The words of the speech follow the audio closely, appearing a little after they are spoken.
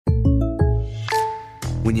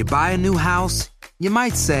When you buy a new house, you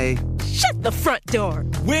might say, "Shut the front door."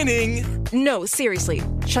 Winning! No, seriously.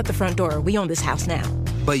 Shut the front door. We own this house now.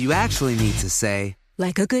 but you actually need to say,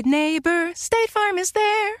 "Like a good neighbor, State Farm is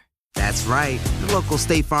there." That's right. The local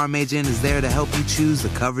State Farm agent is there to help you choose the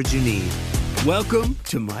coverage you need. Welcome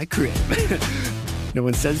to my crib. No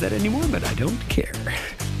one says that anymore, but I don't care.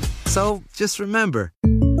 So just remember,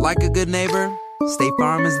 like a good neighbor, State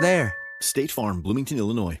Farm is there. State Farm, Bloomington,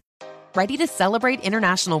 Illinois. Ready to celebrate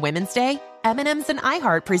International Women's Day? M&M's and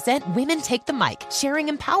iHeart present Women Take the Mic, sharing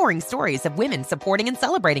empowering stories of women supporting and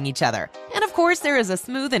celebrating each other. And of course, there is a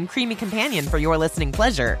smooth and creamy companion for your listening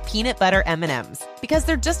pleasure, peanut butter M&M's. Because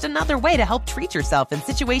they're just another way to help treat yourself in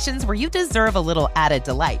situations where you deserve a little added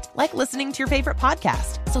delight, like listening to your favorite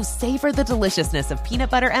podcast. So savor the deliciousness of peanut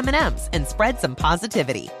butter M&M's and spread some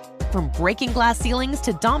positivity. From breaking glass ceilings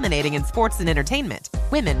to dominating in sports and entertainment,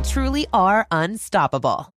 women truly are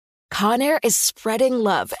unstoppable. Conair is spreading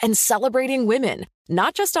love and celebrating women,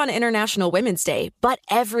 not just on International Women's Day, but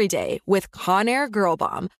every day with Conair Girl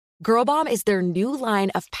Bomb. Girl Bomb is their new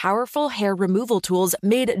line of powerful hair removal tools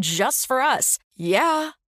made just for us.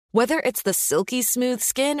 Yeah. Whether it's the silky smooth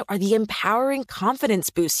skin or the empowering confidence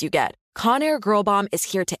boost you get, Conair Girl Bomb is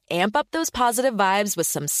here to amp up those positive vibes with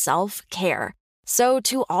some self-care. So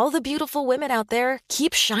to all the beautiful women out there,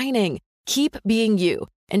 keep shining, keep being you,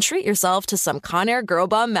 and treat yourself to some Conair Girl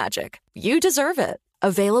Bomb magic. You deserve it.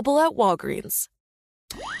 Available at Walgreens.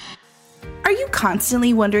 Are you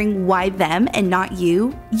constantly wondering why them and not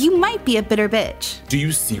you? You might be a bitter bitch. Do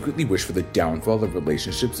you secretly wish for the downfall of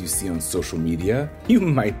relationships you see on social media? You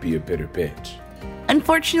might be a bitter bitch.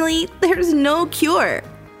 Unfortunately, there's no cure.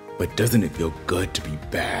 But doesn't it feel good to be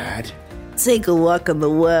bad? Take a walk on the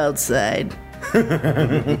wild side.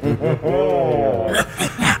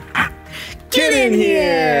 Get in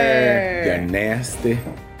here! You're nasty.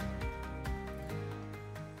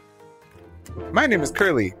 My name is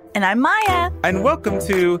Curly. And I'm Maya. And welcome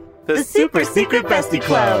to the Super Secret Bestie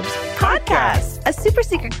Club podcast. A super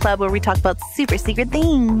secret club where we talk about super secret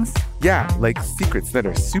things. Yeah, like secrets that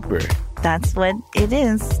are super. That's what it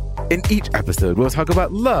is. In each episode, we'll talk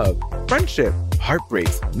about love, friendship,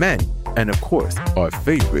 heartbreaks, men, and of course, our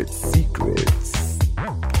favorite secrets.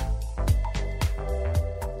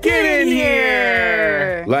 Get in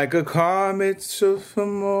here! Like a comet so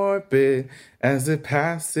from orbit as it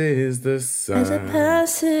passes the sun. As it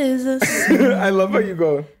passes the sun. I love how you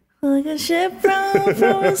go. Like a ship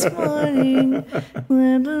from this morning.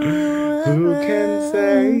 Who can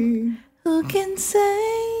say? Who can say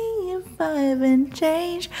if I've been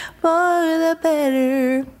changed for the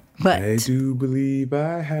better? But I do believe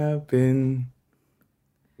I have been.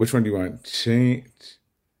 Which one do you want? Change.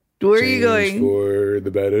 Where are you going? For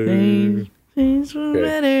the better. Change for the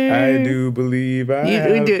better. I do believe I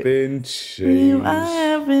have been changed. I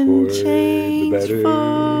have been changed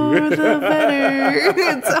for the better.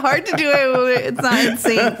 It's hard to do it when it's not in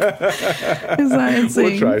sync. It's not in sync.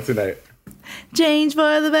 We'll try tonight. Change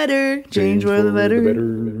for the better. Change for the better.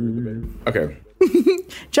 Okay.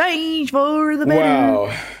 Change for the better.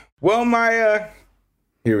 Wow. Well, Maya,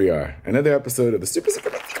 here we are. Another episode of the Super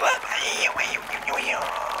Secret Club.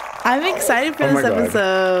 I'm excited for this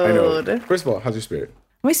episode. I know. First of all, how's your spirit?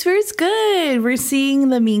 My spirit's good. We're seeing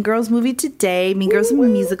the Mean Girls movie today. Mean Girls, the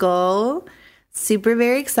musical. Super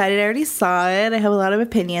very excited. I already saw it. I have a lot of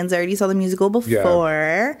opinions. I already saw the musical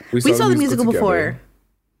before. Yeah. We saw the musical before.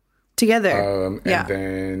 Together. And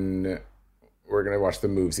then we're going to watch the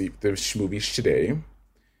movies today.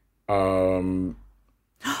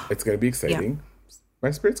 It's going to be exciting. Yeah.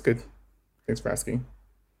 My spirit's good. Thanks for asking.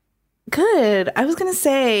 Good. I was going to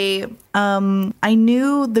say, I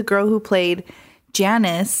knew the girl who played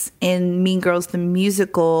Janice in Mean Girls, the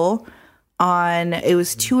musical it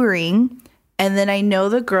was touring. And then I know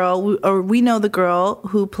we know the girl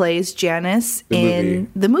who plays Janice in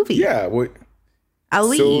the movie. Yeah.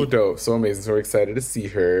 Ali. So dope. So amazing. So we're excited to see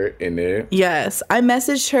her in it. Yes. I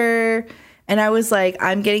messaged her and I was like,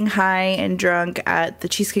 I'm getting high and drunk at the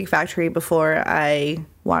Cheesecake Factory before I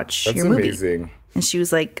watch your movie. That's amazing. And she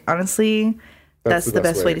was like, honestly, that's the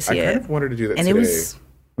best way to see it. I kind of wanted to do that today.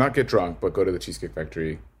 Not get drunk, but go to the Cheesecake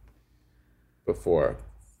Factory before.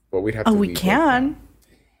 But we'd have to we can.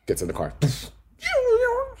 Gets in the car.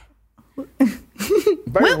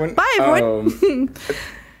 Bye, everyone.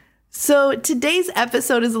 So today's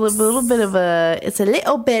episode is a little bit of an inside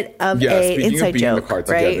joke, in the car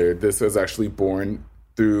together, right? This was actually born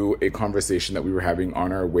through a conversation that we were having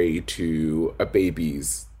on our way to a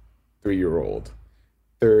baby's 3-year-old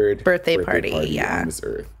third birthday party on this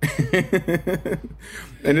earth.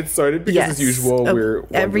 And it started because, as usual, we're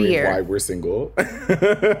wondering why we're single.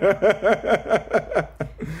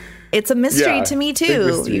 it's a mystery to me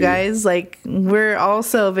too, you guys. Like, we're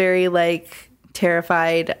also very like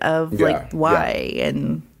terrified of like why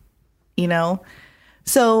and you know.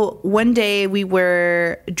 So one day we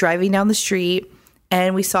were driving down the street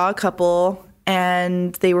and we saw a couple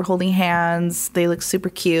and they were holding hands. They looked super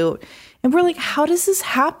cute. And we're like, how does this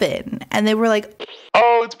happen? And they were like,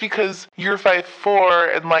 oh, it's because you're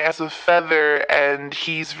 5'4" and light as a feather, and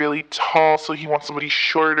he's really tall, so he wants somebody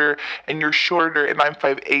shorter, and you're shorter, and I'm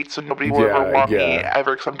 5'8", so nobody will ever want me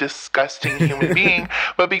ever, because I'm a disgusting human being.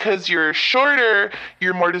 But because you're shorter,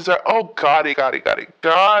 you're more desirable. Oh, got it.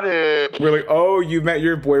 We're like, oh, you met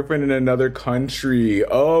your boyfriend in another country.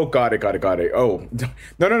 Oh, got it. Oh,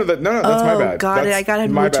 no, that's my bad. Got it. I gotta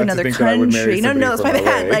move to another country. No, it's my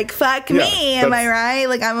bad. Like, fuck me, am I right?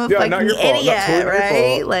 Like, I'm a fucking idiot, totally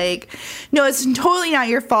right? Like, no, it's totally not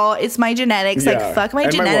your fault. It's my genetics. Like, fuck my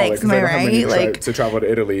genetics, am I right? Like, to travel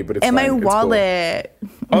to Italy, but it's and fine. my wallet. Cool.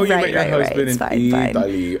 Oh, you met your husband in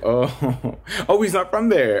Italy. Oh, he's not from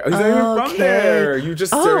there. He's not even from there. You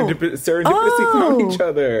just serendipitously found each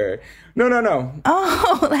other. No.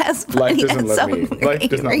 Oh, that's funny. Life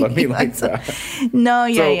does not love me like that. No,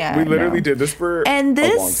 we literally did this for a long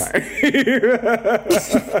time.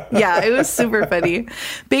 Yeah, it was super funny.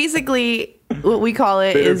 Basically, what we call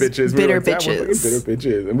it is bitter bitches. Bitter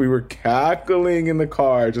bitches. And we were cackling in the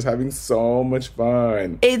car, just having so much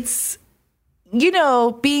fun. It's,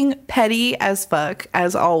 being petty as fuck,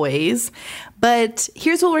 as always. But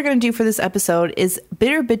here's what we're going to do for this episode is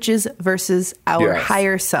bitter bitches versus our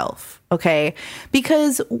higher self. Okay,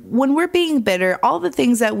 because when we're being bitter, all the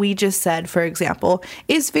things that we just said, for example,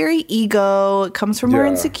 is very ego. It comes from our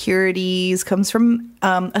insecurities, comes from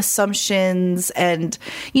assumptions. And,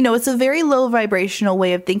 it's a very low vibrational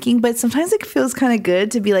way of thinking. But sometimes it feels kind of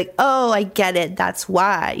good to be like, oh, I get it. That's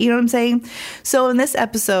why. You know what I'm saying? So in this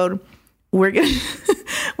episode, we're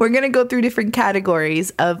gonna go through different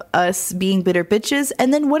categories of us being bitter bitches,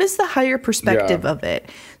 and then what is the higher perspective of it?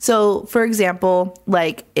 So, for example,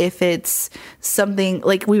 like if it's something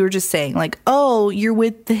like we were just saying, like, oh, you're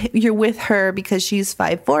with her because she's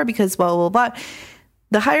 5'4", because blah blah blah.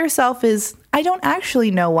 The higher self is, I don't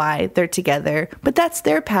actually know why they're together, but that's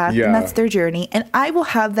their path and that's their journey, and I will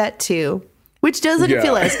have that too. Which doesn't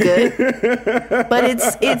feel as good, but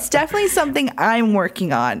it's definitely something I'm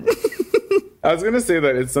working on. I was going to say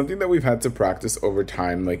that it's something that we've had to practice over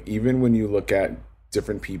time. Like, even when you look at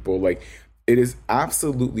different people, like, it is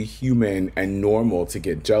absolutely human and normal to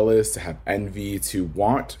get jealous, to have envy, to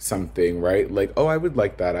want something, right? Like, oh, I would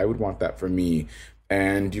like that. I would want that for me.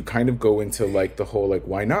 And you kind of go into, like, the whole, like,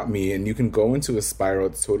 why not me? And you can go into a spiral.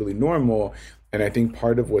 It's totally normal. And I think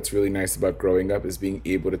part of what's really nice about growing up is being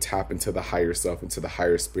able to tap into the higher self, into the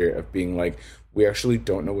higher spirit of being like, we actually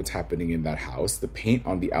don't know what's happening in that house. The paint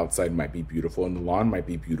on the outside might be beautiful and the lawn might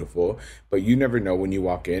be beautiful, but you never know when you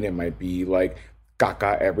walk in. It might be like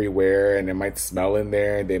caca everywhere and it might smell in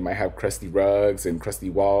there. And they might have crusty rugs and crusty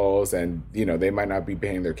walls and, they might not be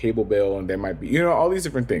paying their cable bill and they might be, all these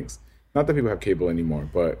different things. Not that people have cable anymore,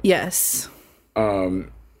 but... Yes.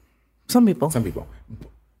 Some people.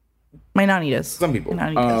 My nanny does. Some people.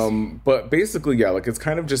 But basically, like, it's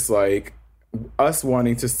kind of just like us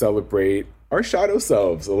wanting to celebrate our shadow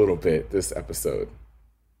selves a little bit this episode.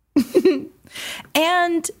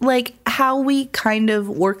 And like how we kind of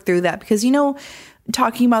work through that, because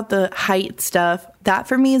talking about the height stuff, that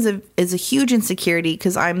for me is a huge insecurity,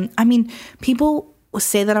 because people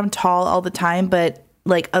say that I'm tall all the time, but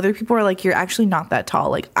like other people are like, you're actually not that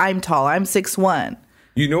tall. Like, I'm tall. I'm 6'1".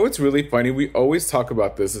 What's really funny? We always talk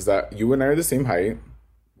about this, is that you and I are the same height.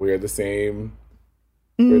 We're the same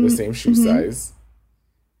shoe size.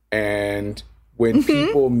 And when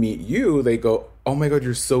people meet you, they go, oh my God,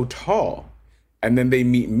 you're so tall. And then they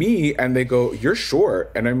meet me and they go, you're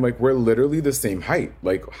short. And I'm like, we're literally the same height.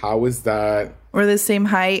 Like, how is that? We're the same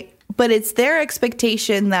height. But it's their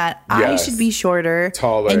expectation that I should be shorter,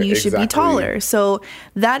 taller, and you should be taller. So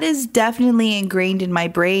that is definitely ingrained in my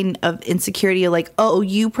brain of insecurity. Like, oh,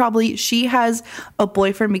 she has a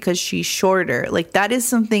boyfriend because she's shorter. Like, that is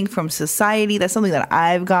something from society. That's something that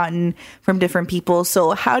I've gotten from different people.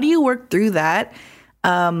 So how do you work through that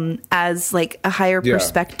as like a higher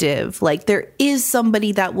perspective? Like, there is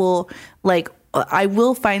somebody that will I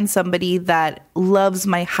will find somebody that loves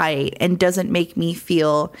my height and doesn't make me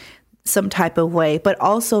feel some type of way, but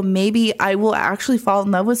also maybe I will actually fall in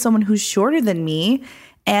love with someone who's shorter than me,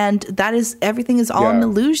 and everything is all an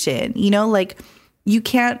illusion. Like, you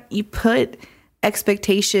put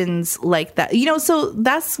expectations like that, so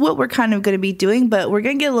that's what we're kind of going to be doing, but we're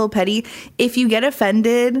going to get a little petty. If you get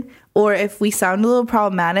offended or if we sound a little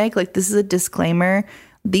problematic, like, this is a disclaimer.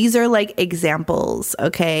 These are like examples,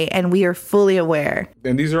 okay? And we are fully aware.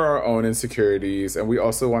 And these are our own insecurities. And we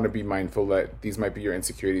also want to be mindful that these might be your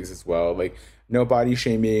insecurities as well. Like, no body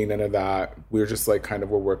shaming, none of that. We're just like kind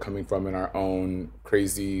of where we're coming from in our own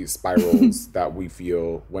crazy spirals that we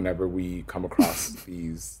feel whenever we come across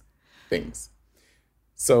these things.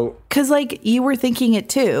 So, because like you were thinking it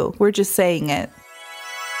too. We're just saying it.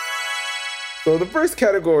 So the first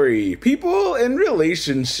category, people in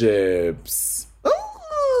relationships.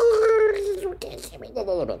 Ooh,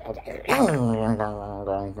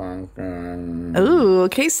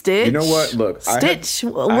 okay, Stitch. You know what? Look, Stitch,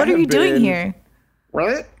 what are you doing here?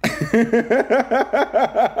 What?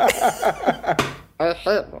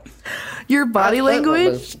 Your body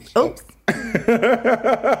language? Oh.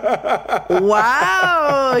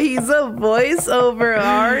 Wow, he's a voiceover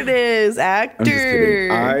artist, actor. I'm just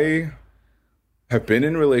kidding. I have been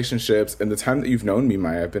in relationships, and the time that you've known me,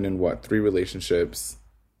 Maya, I've been in what, 3 relationships?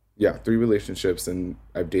 Yeah, 3 relationships, and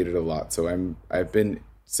I've dated a lot. So I've been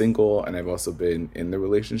single, and I've also been in the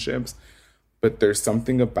relationships. But there's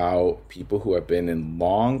something about people who have been in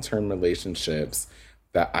long-term relationships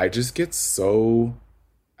that I just get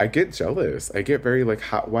I get jealous. I get very like,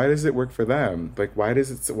 why does it work for them? Like, why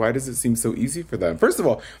does it seem so easy for them? First of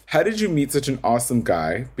all, how did you meet such an awesome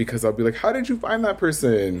guy? Because I'll be like, how did you find that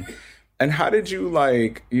person? And how did you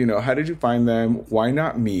how did you find them? Why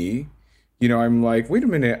not me? I'm like, wait a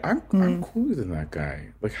minute, I'm cooler than that guy.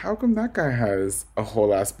 Like, how come that guy has a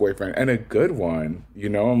whole ass boyfriend and a good one?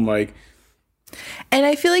 I'm like. And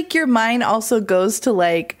I feel like your mind also goes to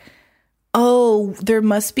like, oh, there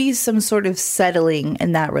must be some sort of settling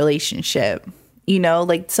in that relationship.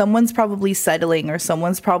 Like someone's probably settling or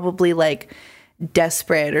someone's probably like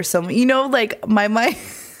desperate or something, like my mind.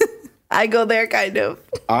 I go there kind of.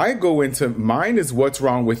 I go into mine is what's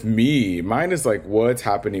wrong with me. Mine is like what's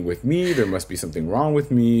happening with me. There must be something wrong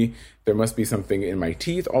with me. There must be something in my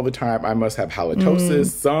teeth all the time. I must have halitosis,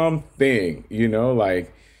 something,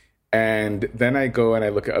 like, and then I go and I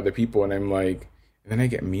look at other people and I'm like, and then I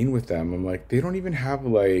get mean with them. I'm like, they don't even have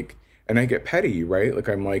like, and I get petty, right? Like,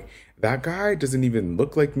 I'm like, that guy doesn't even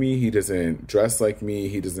look like me. He doesn't dress like me.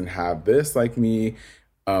 He doesn't have this like me.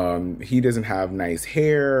 He doesn't have nice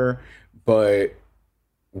hair. But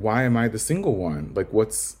why am I the single one? Like,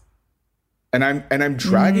 and I'm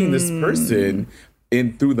dragging this person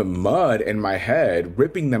in through the mud in my head,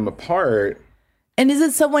 ripping them apart. And is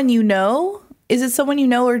it someone you know? Is it someone you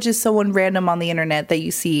know or just someone random on the internet that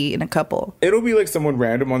you see in a couple? It'll be like someone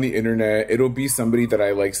random on the internet. It'll be somebody that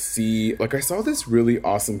I like see. Like, I saw this really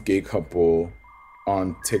awesome gay couple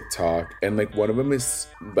on TikTok, and like one of them is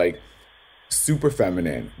like super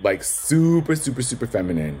feminine, like super, super, super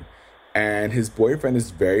feminine. And his boyfriend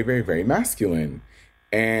is very, very, very masculine.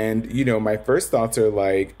 And, my first thoughts are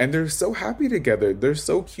like, and they're so happy together. They're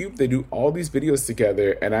so cute. They do all these videos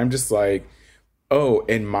together. And I'm just like, oh,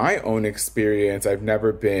 in my own experience, I've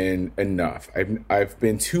never been enough. I've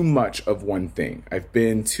been too much of one thing. I've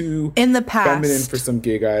been too in the past feminine for some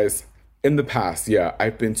gay guys. In the past, yeah.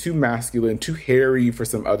 I've been too masculine, too hairy for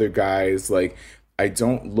some other guys. Like, I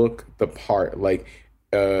don't look the part. Like,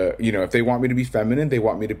 if they want me to be feminine, they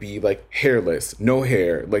want me to be like hairless, no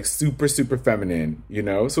hair, like super, super feminine,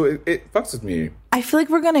 So it fucks with me. I feel like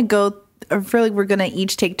we're gonna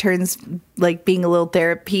each take turns like being a little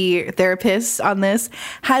therapists on this.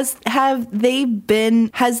 Has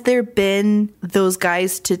there been those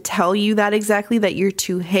guys to tell you that exactly, that you're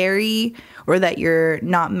too hairy or that you're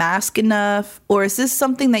not mask enough? Or is this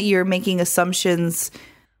something that you're making assumptions?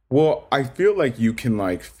 Well, I feel like you can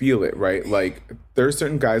like feel it, right? Like there are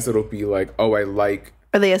certain guys that'll be like, oh, I like.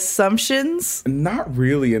 Are they assumptions? Not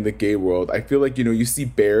really in the gay world. I feel like, you see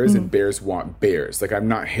bears and bears want bears. Like, I'm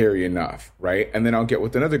not hairy enough, right? And then I'll get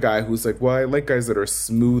with another guy who's like, well, I like guys that are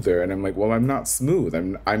smoother. And I'm like, well, I'm not smooth.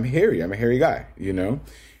 I'm hairy. I'm a hairy guy,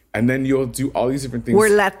 And then you'll do all these different things. We're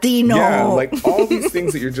Latino. Yeah, like all these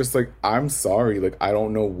things that you're just like, I'm sorry. Like, I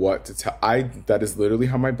don't know what to tell. That is literally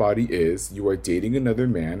how my body is. You are dating another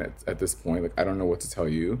man at this point. Like, I don't know what to tell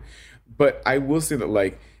you. But I will say that,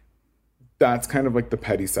 like, that's kind of like the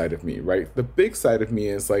petty side of me, right? The big side of me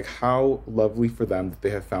is like how lovely for them that they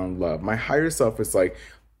have found love. My higher self is like,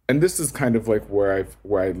 and this is kind of like where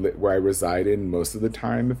I reside in most of the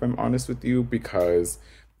time, if I'm honest with you, because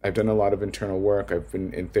I've done a lot of internal work. I've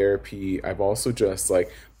been in therapy. I've also just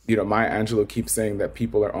like, Maya Angelou keeps saying that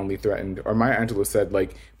people are only threatened, or Maya Angelou said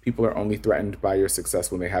like, people are only threatened by your success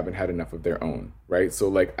when they haven't had enough of their own, right? So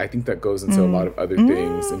like, I think that goes into a lot of other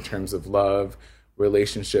things in terms of love,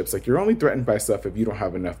 relationships. Like, you're only threatened by stuff if you don't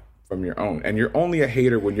have enough from your own. And you're only a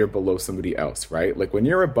hater when you're below somebody else, right? Like, when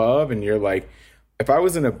you're above and you're like, if I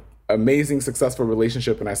was in amazing, successful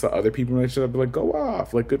relationship and I saw other people in relationships, I'd be like, go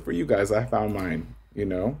off. Like, good for you guys. I found mine, you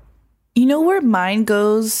know? You know where mine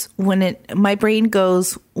goes my brain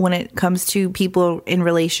goes when it comes to people in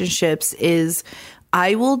relationships is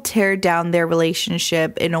I will tear down their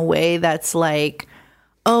relationship in a way that's like,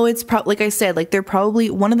 oh, it's like I said, like they're probably,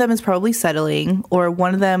 one of them is probably settling, or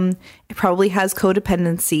one of them probably has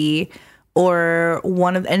codependency, or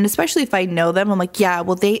and especially if I know them, I'm like, yeah,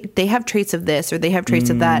 well, they have traits of this or they have traits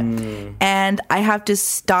of that. And I have to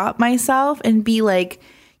stop myself and be like,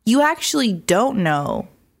 you actually don't know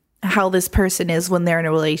how this person is when they're in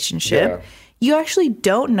a relationship. Yeah. You actually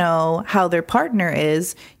don't know how their partner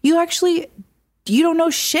is. You don't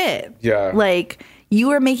know shit. Yeah. Like,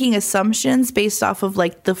 you are making assumptions based off of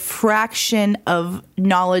like the fraction of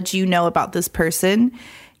knowledge you know about this person.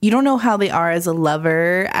 You don't know how they are as a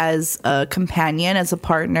lover, as a companion, as a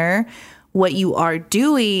partner. What you are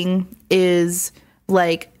doing is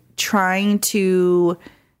like trying to,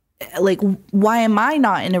 like, why am I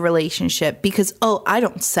not in a relationship? Because, oh, I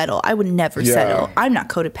don't settle. I would never settle. I'm not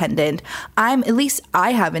codependent. At least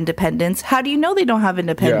I have independence. How do you know they don't have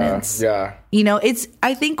independence? Yeah. You know,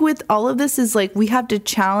 I think with all of this is like, we have to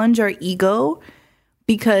challenge our ego,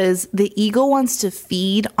 because the ego wants to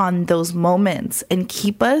feed on those moments and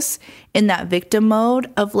keep us in that victim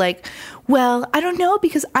mode of like, well, I don't know,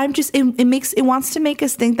 because it wants to make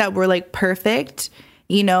us think that we're like perfect.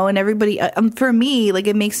 You know, and everybody, for me, like,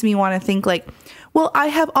 it makes me want to think like, well, I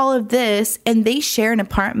have all of this and they share an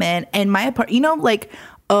apartment, and my apartment, you know, like,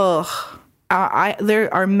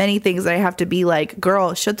 there are many things that I have to be like,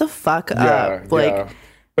 girl, shut the fuck up. Like,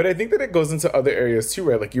 but I think that it goes into other areas too,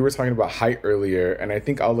 right? Like, you were talking about height earlier, and I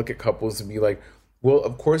think I'll look at couples and be like, well,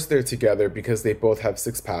 of course they're together because they both have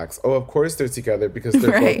 6-packs. Oh, of course they're together because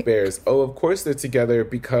they're both bears. Oh, of course they're together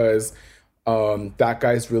because that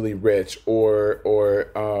guy's really rich, or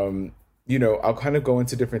you know, I'll kind of go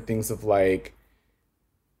into different things of like,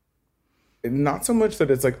 not so much that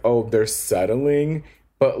it's like, oh, they're settling,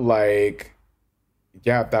 but like,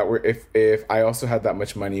 yeah, that were if I also had that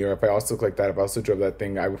much money, or if I also looked like that, if I also drove that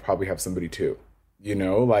thing, I would probably have somebody too, you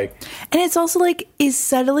know, like. And it's also like, is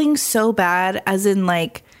settling so bad? As in,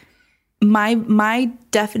 like, my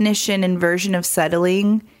definition and version of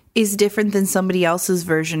settling is different than somebody else's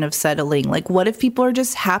version of settling. Like, what if people are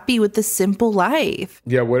just happy with the simple life?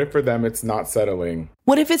 Yeah, what if for them it's not settling?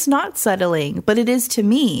 What if it's not settling, but it is to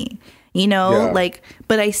me? You know, like,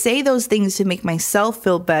 but I say those things to make myself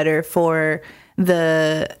feel better for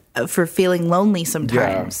feeling lonely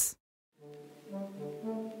sometimes.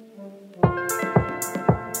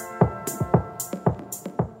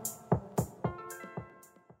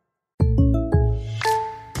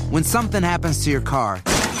 When something happens to your car,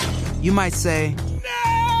 you might say, "No!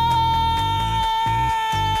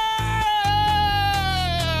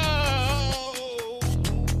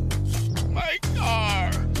 My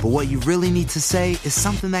car!" But what you really need to say is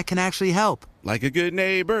something that can actually help. Like a good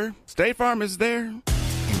neighbor, State Farm is there.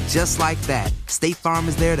 And just like that, State Farm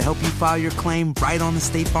is there to help you file your claim right on the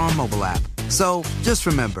State Farm mobile app. So just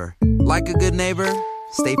remember, like a good neighbor,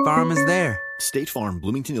 State Farm is there. State Farm,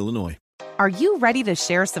 Bloomington, Illinois. Are you ready to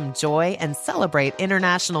share some joy and celebrate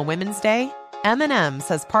International Women's Day? M&M's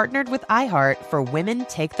has partnered with iHeart for Women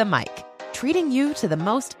Take the Mic, treating you to the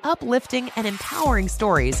most uplifting and empowering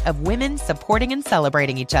stories of women supporting and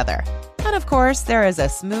celebrating each other. And of course, there is a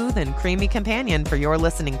smooth and creamy companion for your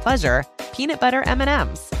listening pleasure, peanut butter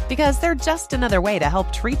M&Ms, because they're just another way to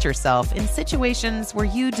help treat yourself in situations where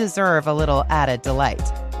you deserve a little added delight,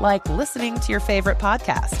 like listening to your favorite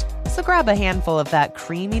podcast. So grab a handful of that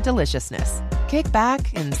creamy deliciousness. Kick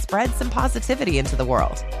back and spread some positivity into the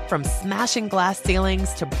world. From smashing glass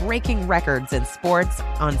ceilings to breaking records in sports,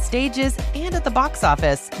 on stages, and at the box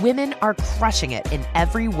office, women are crushing it in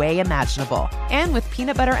every way imaginable. And with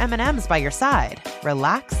peanut butter M&Ms by your side,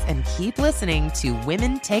 relax and keep listening to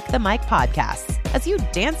Women Take the Mic podcasts as you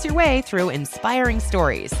dance your way through inspiring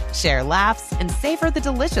stories, share laughs, and savor the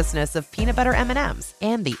deliciousness of peanut butter M&Ms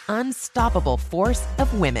and the unstoppable force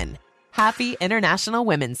of women. Happy International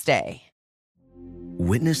Women's Day.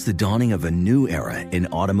 Witness the dawning of a new era in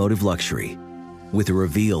automotive luxury with a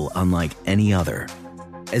reveal unlike any other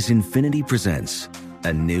as Infiniti presents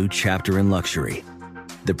a new chapter in luxury,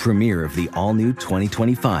 the premiere of the all-new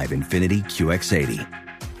 2025 Infiniti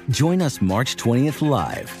QX80. Join us March 20th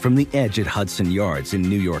live from the Edge at Hudson Yards in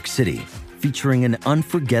New York City, featuring an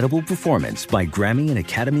unforgettable performance by Grammy and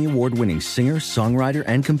Academy Award-winning singer, songwriter,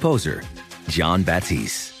 and composer Jon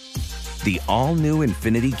Batiste. The all-new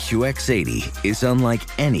Infiniti QX80 is unlike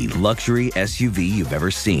any luxury SUV you've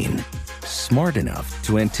ever seen. Smart enough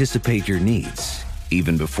to anticipate your needs,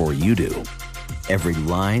 even before you do. Every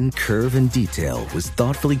line, curve, and detail was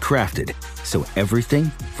thoughtfully crafted so everything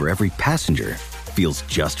for every passenger feels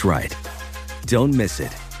just right. Don't miss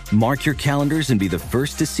it. Mark your calendars and be the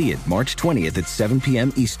first to see it March 20th at 7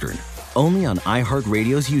 p.m. Eastern, only on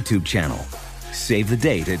iHeartRadio's YouTube channel. Save the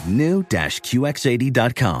date at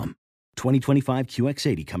new-QX80.com. 2025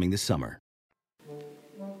 QX80 coming this summer.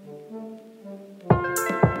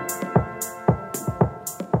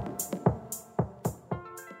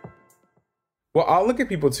 Well, I'll look at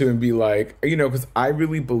people too and be like, because I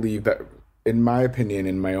really believe that, in my opinion,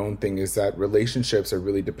 and my own thing, is that relationships are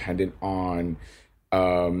really dependent on,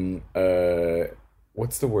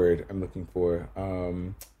 what's the word I'm looking for?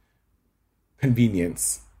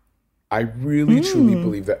 Convenience. I really truly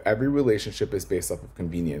believe that every relationship is based off of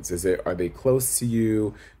convenience. Are they close to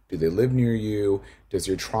you? Do they live near you? Does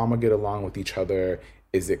your trauma get along with each other?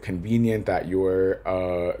 Is it convenient that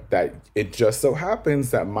that it just so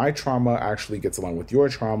happens that my trauma actually gets along with your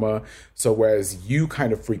trauma? So whereas you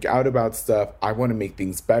kind of freak out about stuff, I want to make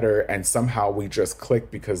things better, and somehow we just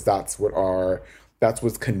click because that's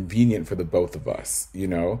what's convenient for the both of us,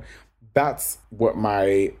 That's what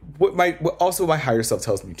also my higher self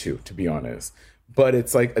tells me too, to be honest. But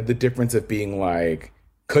it's like the difference of being like,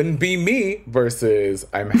 couldn't be me, versus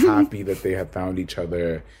I'm happy that they have found each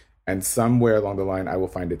other. And somewhere along the line, I will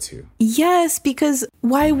find it too. Yes, because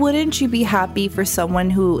why wouldn't you be happy for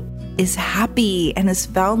someone who is happy and has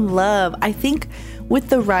found love? I think with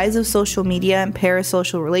the rise of social media and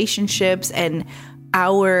parasocial relationships and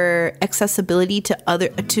our accessibility to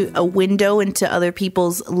a window into other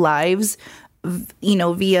people's lives,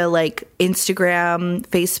 via like Instagram,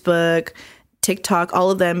 Facebook, TikTok,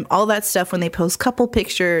 all that stuff, when they post couple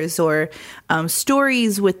pictures or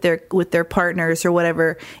stories with their partners or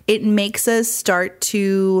whatever, it makes us start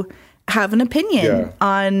to have an opinion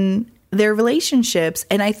on their relationships.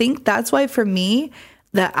 And I think that's why for me,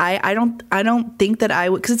 that I don't think that I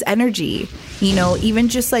would, because it's energy, even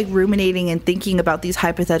just like ruminating and thinking about these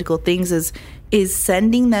hypothetical things is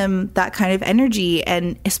sending them that kind of energy.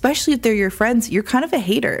 And especially if they're your friends, you're kind of a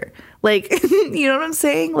hater. Like, you know what I'm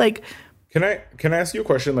saying? Like, Can I ask you a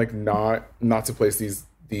question? Like, not to place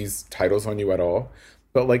these titles on you at all,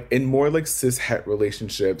 but like in more like cis het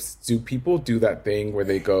relationships, do people do that thing where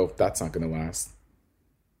they go, "That's not gonna last"?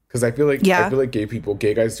 Because I feel like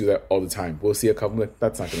gay guys do that all the time. We'll see a couple like,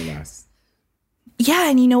 "That's not gonna last." Yeah,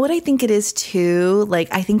 and you know what I think it is too? Like,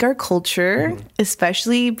 I think our culture,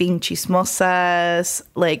 especially being chismosas,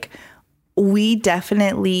 like, we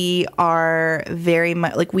definitely are very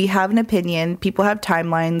much like, we have an opinion. People have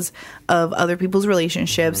timelines of other people's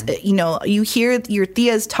relationships. You hear your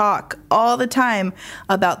tias talk all the time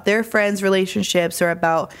about their friends' relationships, or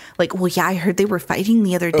about like, well, yeah, I heard they were fighting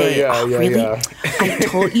the other day. Really? Yeah. I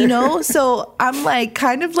told So I'm like,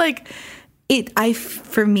 kind of like it.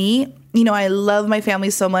 For me, I love my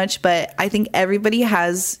family so much, but I think everybody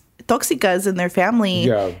has toxicas in their family.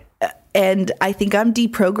 Yeah. And I think I'm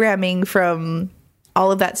deprogramming from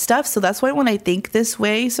all of that stuff. So that's why when I think this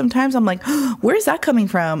way, sometimes I'm like, oh, where's that coming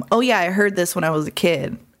from? Oh, yeah, I heard this when I was a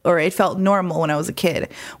kid, or it felt normal when I was a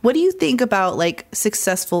kid. What do you think about like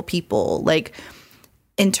successful people, like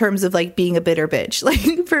in terms of like being a bitter bitch?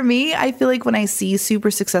 Like for me, I feel like when I see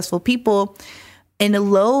super successful people in a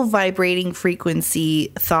low vibrating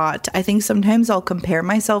frequency thought, I think sometimes I'll compare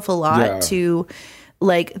myself a lot to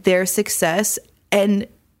like their success. And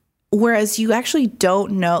whereas you actually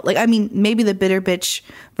don't know, like, I mean, maybe the bitter bitch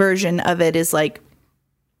version of it is like,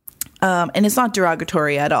 and it's not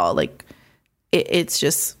derogatory at all. Like it's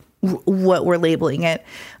just what we're labeling it.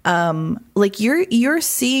 Like you're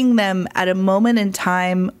seeing them at a moment in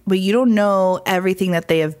time, but you don't know everything that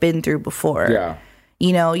they have been through before. Yeah.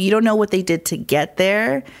 You don't know what they did to get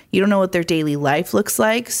there. You don't know what their daily life looks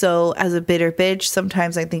like. So as a bitter bitch,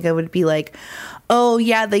 sometimes I think I would be like, oh,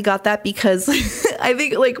 yeah, they got that because I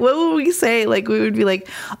think, like, what would we say? Like, we would be like,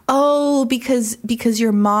 oh, because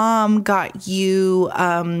your mom got you,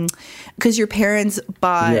 because your parents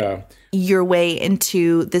bought your way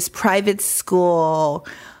into this private school.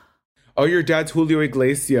 Oh, your dad's Julio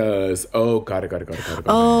Iglesias. Oh, got it.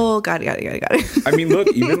 Oh, got it. I mean, look,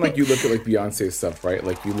 even like you look at like Beyonce's stuff, right?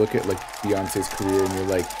 Like you look at like Beyonce's career and you're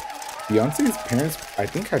like, Beyonce's parents, I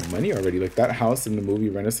think, had money already. Like that house in the movie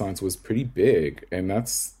Renaissance was pretty big. And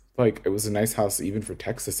that's like, it was a nice house even for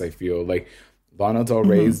Texas, I feel. Like Lana Del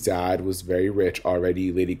Rey's dad was very rich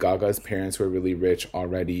already. Lady Gaga's parents were really rich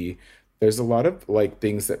already. There's a lot of like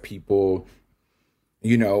things that people,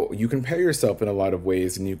 you compare yourself in a lot of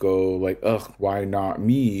ways and you go like, ugh, why not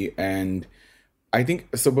me? And I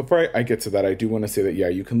think, so before I get to that, I do want to say that, yeah,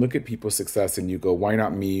 you can look at people's success and you go, why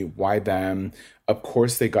not me? Why them? of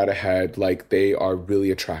course they got ahead, like they are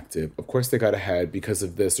really attractive. Of course they got ahead because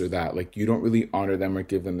of this or that. Like you don't really honor them or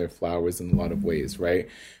give them their flowers in a lot of ways, right?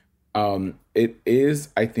 It is,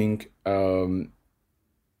 I think,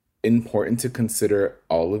 important to consider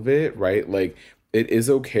all of it, right? Like it is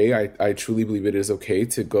okay. I truly believe it is okay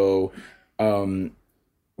to go,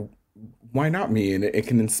 why not me? And it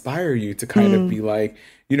can inspire you to kind of be like,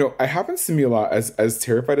 you know, it happens to me a lot as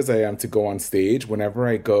terrified as I am to go on stage. Whenever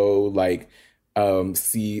I go like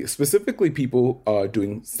see specifically people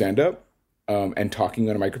doing stand-up and talking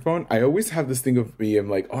on a microphone, I always have this thing of me, I'm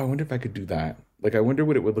like, oh, I wonder if I could do that. Like, I wonder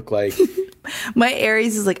what it would look like. My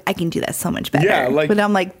Aries is like, I can do that so much better. Yeah, like, but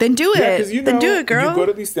I'm like, then do it. Yeah, 'cause, you know, then do it, girl. You go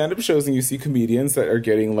to these stand-up shows and you see comedians that are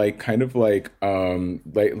getting like kind of like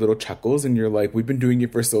little chuckles, and you're like, we've been doing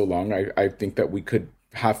it for so long. I think that we could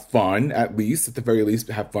have fun, at the very least,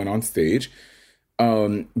 have fun on stage.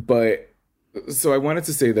 But so I wanted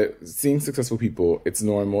to say that seeing successful people, it's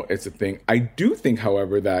normal, it's a thing. I do think,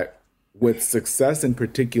 however, that with success in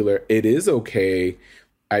particular, it is okay,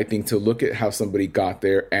 I think, to look at how somebody got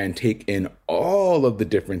there and take in all of the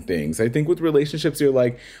different things. I think with relationships, you're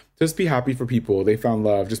like, just be happy for people. They found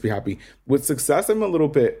love, just be happy. With success, I'm a little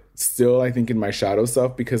bit still, I think, in my shadow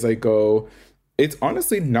self, because I go, it's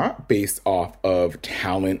honestly not based off of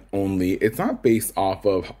talent only. It's not based off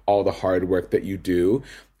of all the hard work that you do.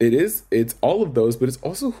 It's all of those, but it's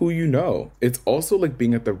also who you know. It's also like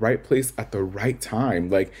being at the right place at the right time.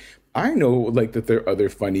 Like, I know like that there are other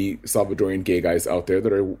funny Salvadorian gay guys out there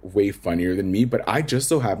that are way funnier than me, but I just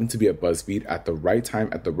so happened to be at BuzzFeed at the right time,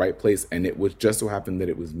 at the right place. And it was just so happened that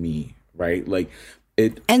it was me, right? Like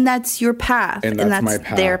it. And that's your path. And that's my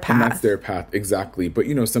path. Their path. And that's their path. Exactly. But,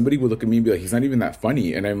 you know, somebody would look at me and be like, he's not even that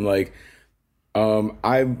funny. And I'm like,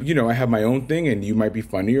 I have my own thing and you might be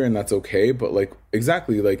funnier and that's okay. But like,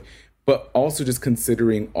 exactly. Like, but also just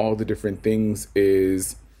considering all the different things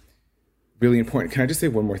is really important. Can I just say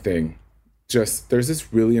one more thing? Just, there's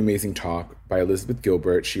this really amazing talk by Elizabeth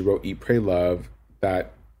Gilbert. She wrote Eat, Pray, Love.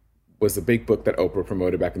 That was a big book that Oprah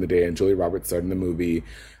promoted back in the day, and Julia Roberts starred in the movie.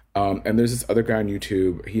 And there's this other guy on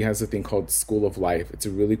YouTube. He has a thing called School of Life. It's a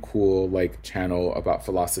really cool like channel about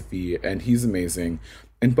philosophy, and he's amazing.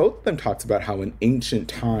 And both of them talked about how in ancient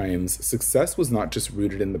times, success was not just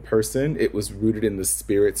rooted in the person, it was rooted in the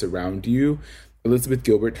spirits around you. Elizabeth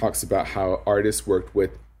Gilbert talks about how artists worked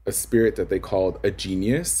with a spirit that they called a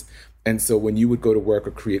genius. And so when you would go to work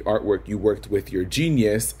or create artwork, you worked with your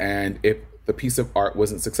genius. And if the piece of art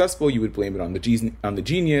wasn't successful, you would blame it on the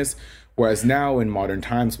genius. Whereas now in modern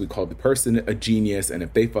times, we call the person a genius. And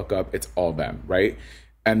if they fuck up, it's all them, right?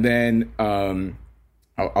 And then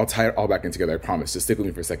I'll tie it all back in together, I promise. Just stick with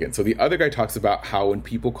me for a second. So the other guy talks about how when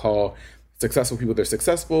people call successful people, they're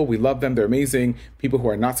successful, we love them, they're amazing. People who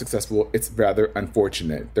are not successful, it's rather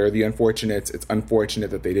unfortunate. They're the unfortunates. It's unfortunate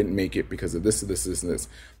that they didn't make it because of this, this, this, and this.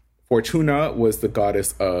 Fortuna was the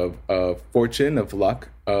goddess of fortune, of luck,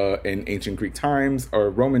 in ancient Greek times or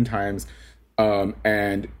Roman times.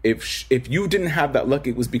 And if you didn't have that luck,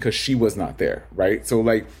 it was because she was not there, right? So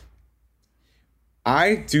like,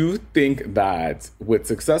 I do think that with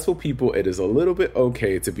successful people, it is a little bit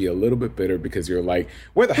okay to be a little bit bitter because you're like,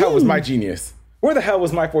 where the hell was my genius? Where the hell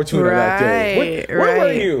was my Fortuna that day? Where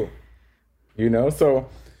were you? You know, so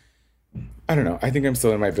I don't know. I think I'm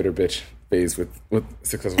still in my bitter bitch phase with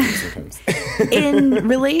successful people sometimes. in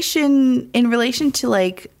relation to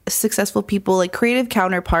like successful people, like creative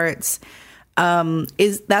counterparts,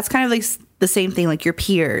 that's kind of like the same thing, like your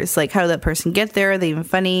peers, like how did that person get there? Are they even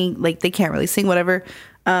funny? Like they can't really sing, whatever.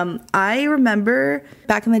 I remember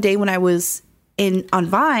back in the day when I was on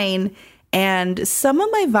Vine, and some of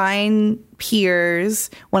my Vine peers,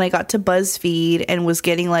 when I got to BuzzFeed and was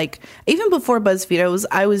getting like, even before BuzzFeed,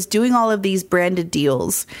 I was doing all of these branded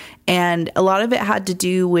deals, and a lot of it had to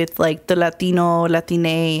do with like the Latine,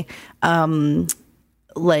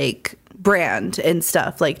 like brand and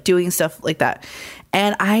stuff, like doing stuff like that.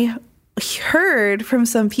 And I heard from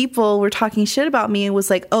some people were talking shit about me and was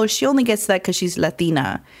like, oh, she only gets that because she's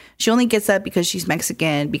Latina. She only gets that because she's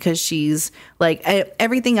Mexican, because she's like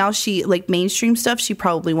everything else, she like mainstream stuff she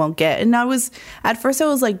probably won't get. And at first I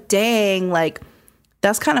was like, dang, like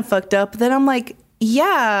that's kind of fucked up. But then I'm like,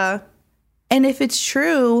 yeah. And if it's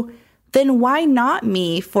true, then why not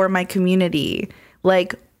me for my community?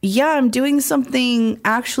 Like, yeah, I'm doing something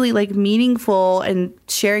actually like meaningful and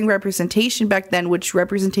sharing representation back then, which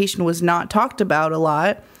representation was not talked about a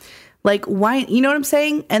lot. Like, why, you know what I'm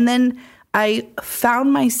saying? And then I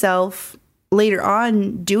found myself later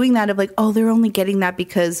on doing that of like, oh, they're only getting that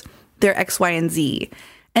because they're X, Y, and Z.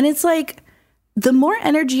 And it's like, the more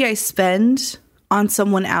energy I spend on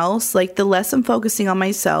someone else, like the less I'm focusing on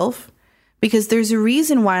myself, because there's a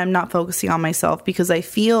reason why I'm not focusing on myself, because I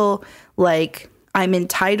feel like I'm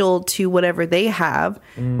entitled to whatever they have.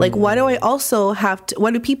 Like, why do I also have to,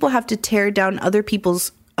 why do people have to tear down other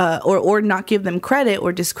people's, or not give them credit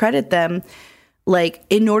or discredit them, like,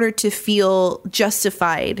 in order to feel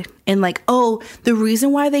justified and like, oh, the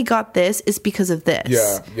reason why they got this is because of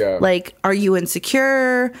this. Yeah. Like, are you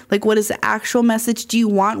insecure? Like, what is the actual message? Do you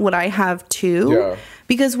want what I have too? Yeah.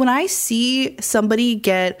 Because when I see somebody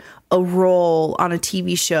get a role on a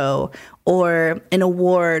TV show or an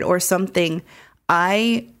award or something,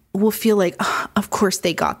 I will feel like, oh, of course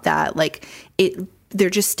they got that. Like, they're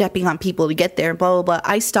just stepping on people to get there, blah, blah, blah.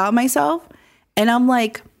 I stop myself and I'm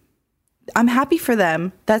like, I'm happy for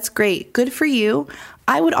them. That's great. Good for you.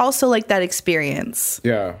 I would also like that experience.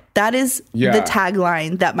 Yeah. That is the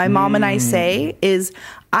tagline that my mom and I say is,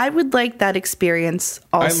 I would like that experience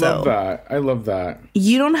also. I love that.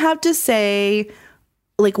 You don't have to say,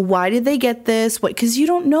 like, why did they get this? What? Because you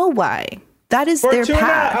don't know why. That is Fortuna, their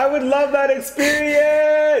path. I would love that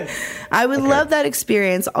experience. I would love that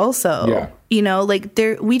experience also. Yeah. You know, like,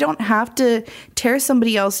 we don't have to tear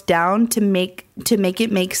somebody else down to make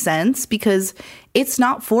it make sense, because it's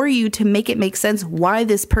not for you to make it make sense why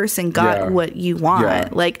this person got what you want. Yeah.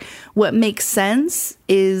 Like, what makes sense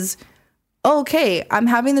is, okay, I'm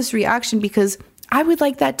having this reaction because I would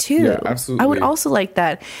like that too. Yeah, absolutely. I would also like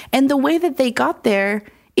that. And the way that they got there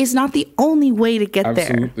is not the only way to get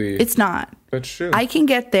Absolutely. there. It's not. That's true. I can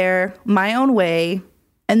get there my own way.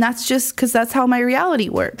 And that's just because that's how my reality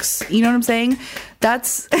works. You know what I'm saying?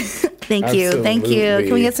 That's thank you. Thank you.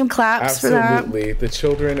 Can we get some claps for that? Absolutely. The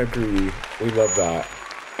children agree. We love that.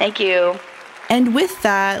 Thank you. And with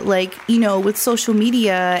that, like, you know, with social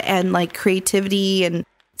media and like creativity and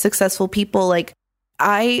successful people, like,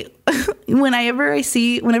 whenever I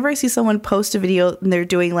see someone post a video and they're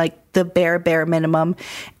doing like the bare minimum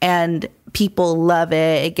and people love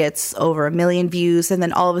it, it gets over 1 million views, and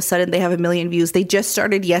then all of a sudden they have 1 million views. They just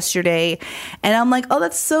started yesterday, and I'm like, oh,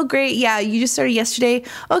 that's so great. Yeah, you just started yesterday.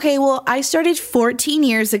 Okay, well, I started 14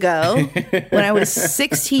 years ago when I was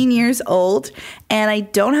 16 years old, and I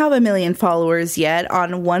don't have 1 million followers yet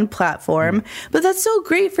on one platform, but that's so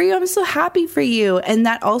great for you. I'm so happy for you. And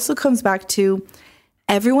that also comes back to,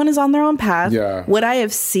 everyone is on their own path. Yeah. What I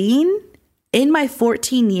have seen in my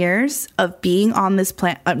 14 years of being on this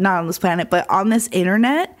planet, not on this planet, but on this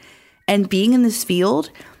internet and being in this field,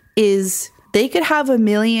 is they could have 1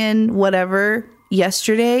 million whatever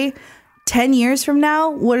yesterday. 10 years from now,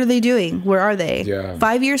 what are they doing? Where are they? Yeah.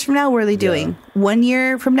 5 years from now, what are they doing? 1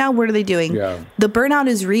 year from now, what are they doing? Yeah. The burnout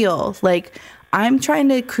is real. Like, I'm trying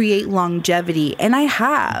to create longevity, and I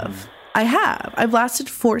have. I've lasted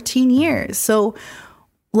 14 years. So,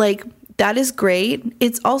 like, that is great.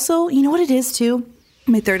 It's also, you know what it is too?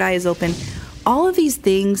 My third eye is open. All of these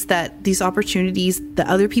things, these opportunities that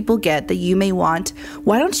other people get that you may want,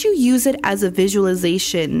 why don't you use it as a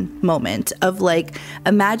visualization moment of like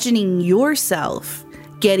imagining yourself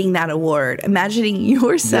getting that award, imagining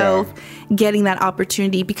yourself getting that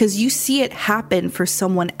opportunity, because you see it happen for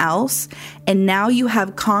someone else, and now you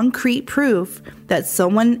have concrete proof that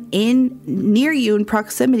someone near you in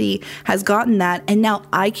proximity has gotten that, and now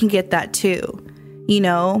I can get that too. You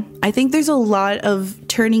know, I think there's a lot of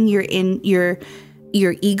turning your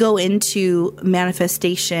ego into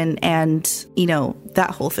manifestation, and, you know,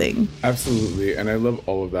 that whole thing. Absolutely. And I love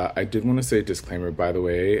all of that. I did want to say a disclaimer, by the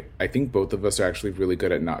way. I think both of us are actually really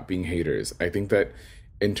good at not being haters. I think that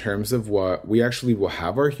in terms of what we actually will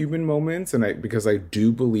have our human moments, and because I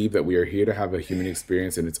do believe that we are here to have a human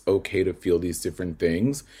experience, and it's okay to feel these different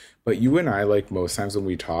things. But you and I, like most times when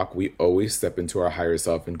we talk, we always step into our higher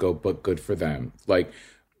self and go, but good for them. Like,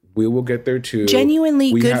 we will get there too.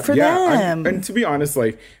 Genuinely good for them. And to be honest,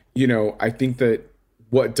 like, you know, I think that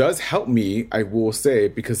what does help me, I will say,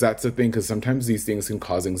 because that's the thing, because sometimes these things can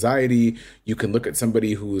cause anxiety. You can look at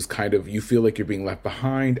somebody who's kind of, you feel like you're being left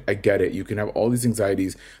behind. I get it. You can have all these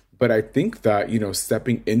anxieties. But I think that, you know,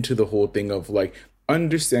 stepping into the whole thing of like,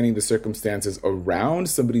 understanding the circumstances around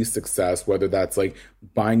somebody's success, whether that's like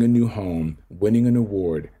buying a new home, winning an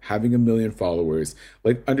award, having 1 million followers,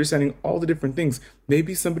 like understanding all the different things.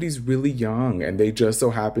 Maybe somebody's really young and they just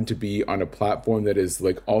so happen to be on a platform that is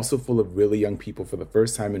like also full of really young people for the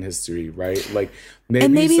first time in history, right? Like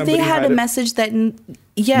maybe they had a message that,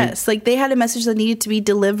 like they had a message that needed to be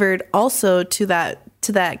delivered also to that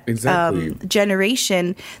exactly.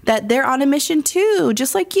 Generation, that they're on a mission too,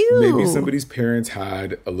 just like you. Maybe somebody's parents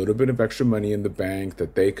had a little bit of extra money in the bank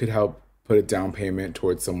that they could help put a down payment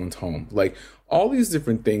towards someone's home. Like all these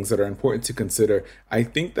different things that are important to consider. I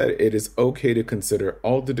think that it is okay to consider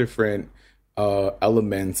all the different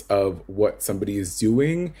elements of what somebody is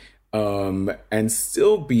doing and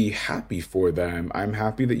still be happy for them. I'm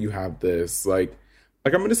happy that you have this. Like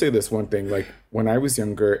I'm going to say this one thing, like when I was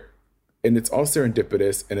younger, and it's all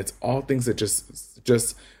serendipitous and it's all things that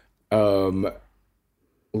just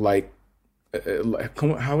like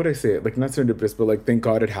how would I say it? Like not serendipitous, but like thank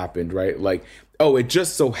God it happened, right? Like, oh, it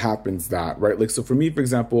just so happens that, right? Like, so for me, for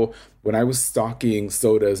example, when I was stocking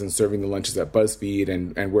sodas and serving the lunches at BuzzFeed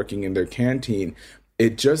and working in their canteen,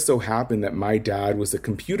 it just so happened that my dad was a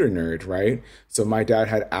computer nerd, right? So my dad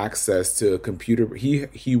had access to a computer.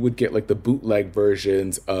 He would get like the bootleg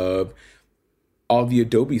versions of all the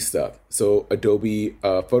Adobe stuff. So Adobe,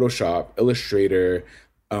 Photoshop, Illustrator.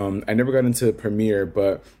 I never got into Premiere,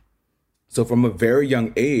 but so from a very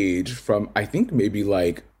young age, from I think maybe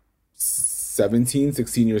like 17,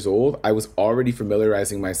 16 years old, I was already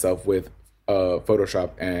familiarizing myself with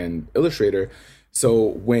Photoshop and Illustrator. So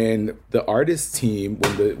when the artist team,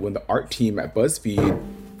 when the art team at BuzzFeed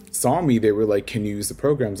saw me, they were like, "Can you use the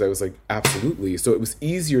programs?" I was like, "Absolutely." So it was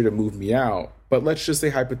easier to move me out. But let's just say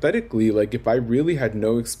hypothetically, like if I really had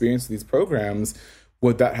no experience with these programs,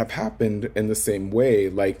 would that have happened in the same way?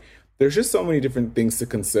 Like there's just so many different things to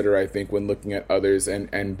consider, I think, when looking at others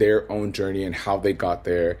and their own journey and how they got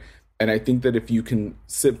there. And I think that if you can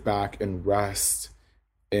sit back and rest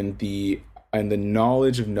in the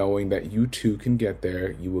knowledge of knowing that you too can get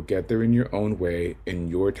there, you will get there in your own way, in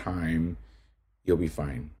your time, you'll be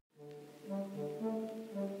fine.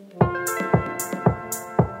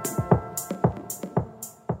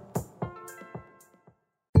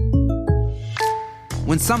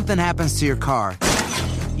 When something happens to your car,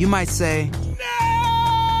 you might say,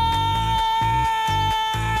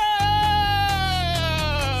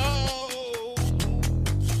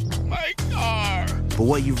 My car! But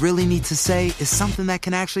what you really need to say is something that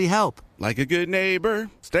can actually help. Like a good neighbor,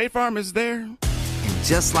 State Farm is there. And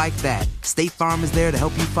just like that, State Farm is there to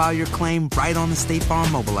help you file your claim right on the State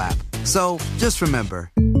Farm mobile app. So just remember,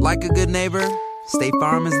 like a good neighbor, State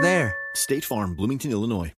Farm is there. State Farm, Bloomington,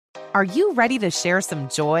 Illinois. Are you ready to share some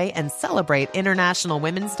joy and celebrate International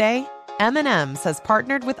Women's Day? M&M's has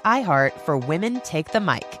partnered with iHeart for Women Take the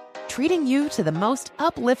Mic, treating you to the most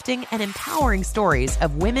uplifting and empowering stories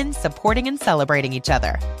of women supporting and celebrating each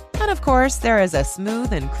other. And of course, there is a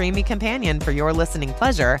smooth and creamy companion for your listening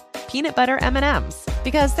pleasure, peanut butter M&M's,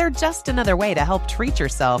 because they're just another way to help treat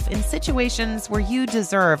yourself in situations where you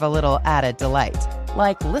deserve a little added delight,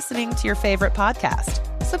 like listening to your favorite podcast.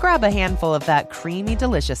 So grab a handful of that creamy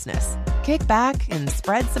deliciousness. Kick back and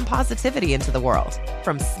spread some positivity into the world.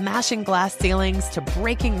 From smashing glass ceilings to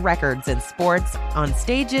breaking records in sports, on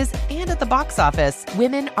stages, and at the box office,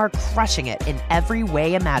 women are crushing it in every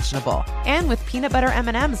way imaginable. And with peanut butter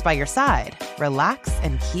M&M's by your side, relax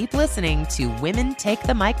and keep listening to Women Take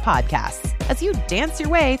the Mic podcasts as you dance your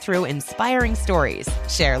way through inspiring stories,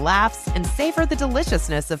 share laughs, and savor the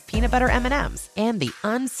deliciousness of peanut butter M&M's and the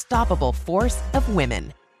unstoppable force of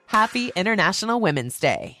women. Happy International Women's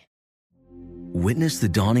Day. Witness the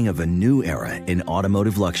dawning of a new era in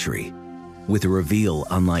automotive luxury with a reveal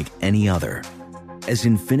unlike any other as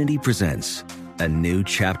Infiniti presents a new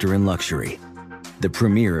chapter in luxury, the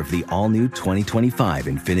premiere of the all-new 2025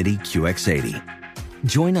 Infiniti QX80.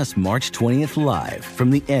 Join us March 20th live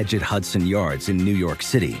from the Edge at Hudson Yards in New York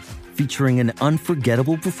City, featuring an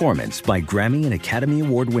unforgettable performance by Grammy and Academy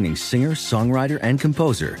Award-winning singer, songwriter, and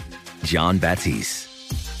composer, Jon Batiste.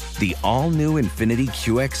 The all-new Infiniti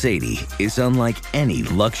QX80 is unlike any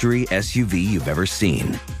luxury SUV you've ever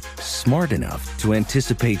seen. Smart enough to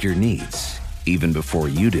anticipate your needs, even before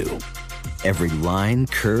you do. Every line,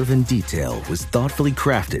 curve, and detail was thoughtfully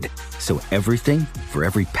crafted, so everything for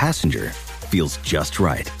every passenger feels just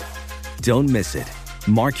right. Don't miss it.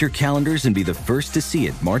 Mark your calendars and be the first to see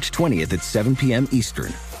it March 20th at 7 p.m.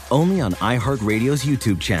 Eastern, only on iHeartRadio's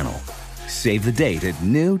YouTube channel. Save the date at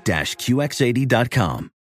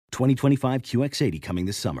new-QX80.com. 2025 QX80 coming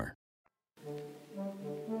this summer.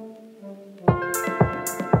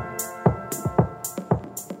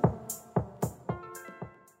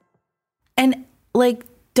 And like,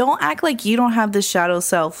 don't act like you don't have the shadow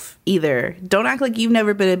self either. Don't act like you've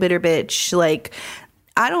never been a bitter bitch. Like,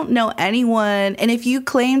 I don't know anyone. And if you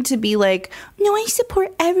claim to be like, no, I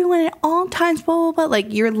support everyone at all times, blah, blah, blah,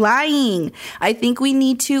 like, you're lying. I think we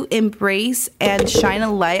need to embrace and shine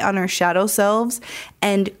a light on our shadow selves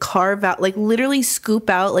and carve out, like, literally scoop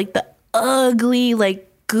out, like, the ugly,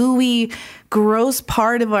 like, gooey, gross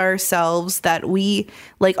part of ourselves that we,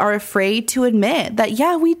 like, are afraid to admit that,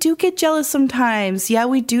 yeah, we do get jealous sometimes. Yeah,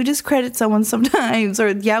 we do discredit someone sometimes. Or,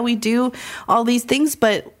 yeah, we do all these things,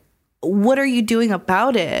 but what are you doing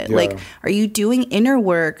about it? Yeah. Like, are you doing inner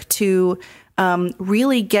work to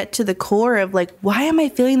really get to the core of like, why am I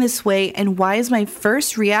feeling this way? And why is my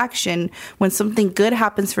first reaction when something good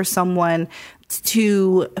happens for someone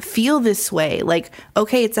to feel this way? Like,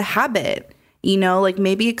 okay, it's a habit. You know, like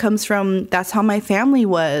maybe it comes from that's how my family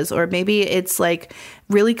was, or maybe it's like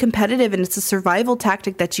really competitive and it's a survival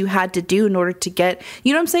tactic that you had to do in order to get,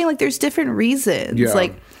 you know what I'm saying? Like there's different reasons. Yeah.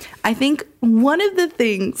 Like I think one of the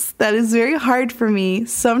things that is very hard for me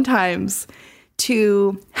sometimes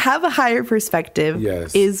to have a higher perspective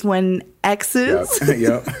is when exes,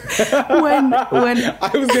 when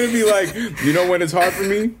I was going to be like, you know, when it's hard for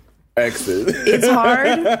me, exes. It's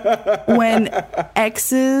hard when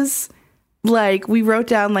exes, like we wrote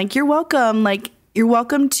down, like, you're welcome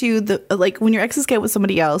to the, like when your exes get with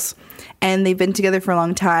somebody else and they've been together for a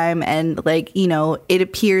long time and like, you know, it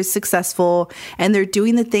appears successful and they're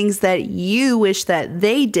doing the things that you wish that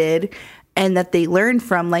they did and that they learned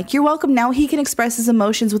from, like, you're welcome. Now he can express his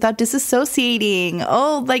emotions without disassociating.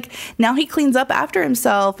 Oh, like now he cleans up after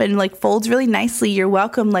himself and like folds really nicely. You're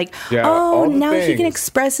welcome. Like, now he can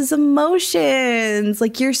express his emotions.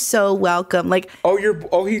 Like, you're so welcome. Like,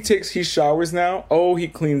 he showers now. Oh, he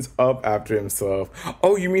cleans up after himself.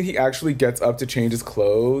 Oh, you mean he actually gets up to change his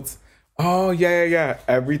clothes? Oh, yeah.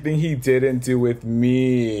 Everything he didn't do with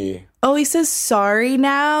me. Oh, he says sorry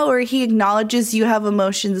now, or he acknowledges you have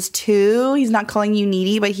emotions too. He's not calling you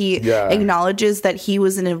needy, but he acknowledges that he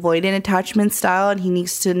was an avoidant attachment style and he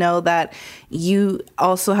needs to know that you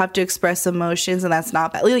also have to express emotions and that's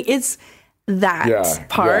not bad. Like, it's that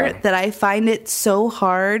part that I find it so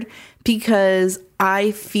hard because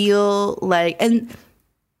I feel like, and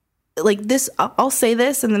like this, I'll say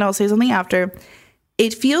this and then I'll say something after.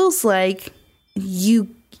 It feels like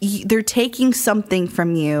they're taking something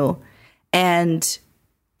from you and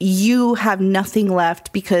you have nothing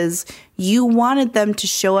left because you wanted them to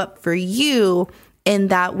show up for you in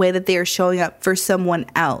that way that they are showing up for someone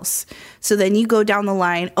else. So then you go down the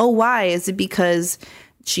line. Oh, why? Is it because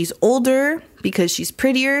she's older, because she's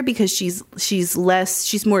prettier, because she's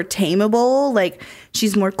more tameable, like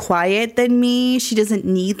she's more quiet than me, she doesn't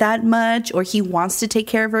need that much, or he wants to take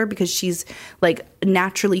care of her because she's like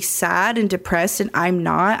naturally sad and depressed and I'm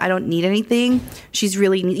not, I don't need anything, she's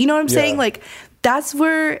really, you know what I'm saying? Like that's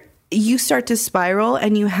where you start to spiral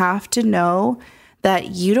and you have to know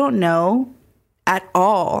that you don't know at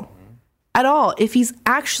all if he's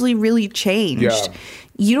actually really changed.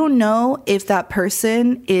 You don't know if that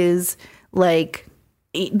person is like,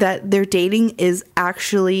 that they're dating is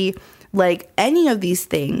actually like any of these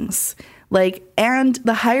things. Like, and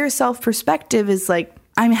the higher self perspective is like,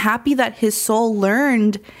 I'm happy that his soul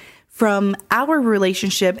learned from our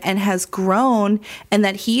relationship and has grown, and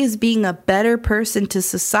that he is being a better person to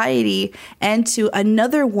society and to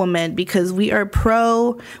another woman, because we are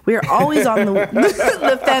always on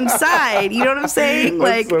the femme side. You know what I'm saying?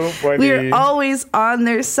 Like, so we're always on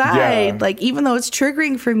their side. Like, even though it's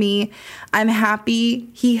triggering for me, I'm happy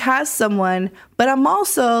he has someone, but I'm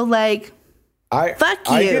also like, fuck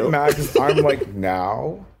you. I get mad because I'm like,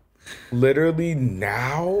 literally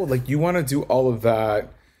now? Like, you want to do all of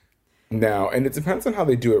that now, and it depends on how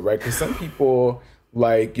they do it, right? Because some people,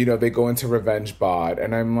 like, you know, they go into revenge bod,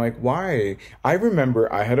 and I'm like, why? I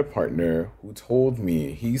remember I had a partner who told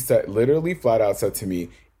me, he said, literally flat out said to me,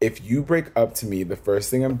 if you break up to me, the first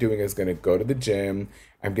thing I'm doing is going to go to the gym,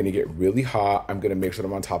 I'm going to get really hot, I'm going to make sure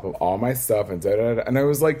I'm on top of all my stuff, and da-da-da. And I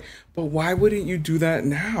was like, but why wouldn't you do that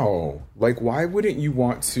now? Like, why wouldn't you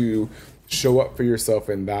want to show up for yourself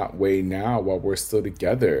in that way now while we're still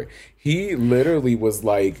together? He literally was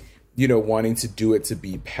like, you know, wanting to do it to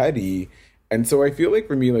be petty. And so I feel like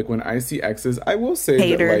for me, like when I see exes, I will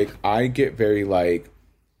say that like I get very like,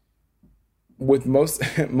 with most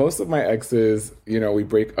of my exes, you know, we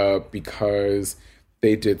break up because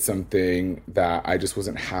they did something that I just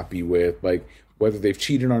wasn't happy with, like whether they've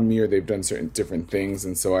cheated on me or they've done certain different things.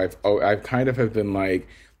 And so I've kind of have been like,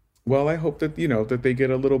 well, I hope that, you know, that they get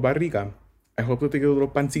a little barriga. I hope that they get a little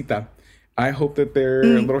pancita. I hope that their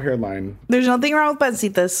little hairline. There's nothing wrong with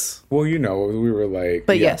pancitas. Well, you know, we were like...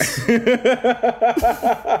 But yes.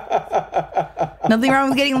 Nothing wrong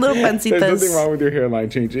with getting little pancitas. There's nothing wrong with your hairline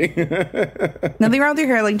changing. Nothing wrong with your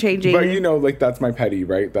hairline changing. But, you know, like, that's my petty,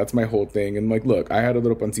 right? That's my whole thing. And, like, look, I had a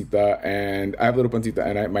little pancita, and I have a little pancita,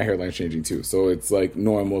 and my hairline's changing, too. So it's, like,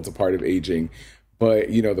 normal. It's a part of aging.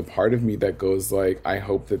 But, you know, the part of me that goes, like, I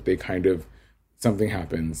hope that they kind of something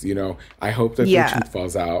happens, you know. I hope that their tooth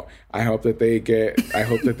falls out. I hope that they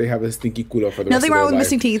have a stinky culo for the rest of their life. Nothing wrong with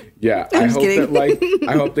missing teeth. Yeah. I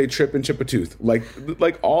hope they trip and chip a tooth. Like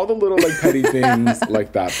all the little like petty things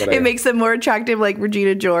like that. But it makes them more attractive, like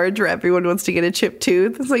Regina George, where everyone wants to get a chipped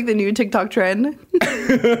tooth. It's like the new TikTok trend.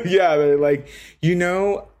 Yeah, they're like, you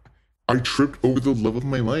know, I tripped over the love of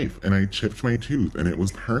my life and I chipped my tooth and it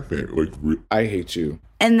was perfect. Like, I hate you.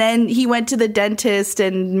 And then he went to the dentist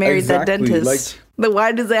and married the dentist. But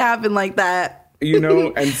why does it happen like that? You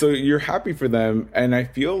know, and so you're happy for them. And I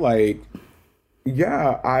feel like,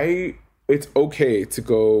 it's okay to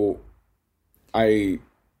go,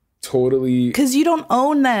 because you don't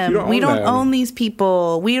own them. We don't own these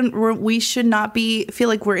people. We should not feel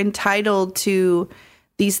like we're entitled to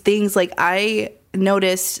these things. Like, I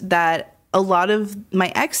noticed that a lot of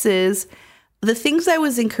my exes, the things I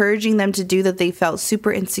was encouraging them to do that they felt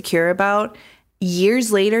super insecure about,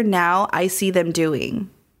 years later now I see them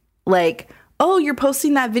doing. Like, oh, you're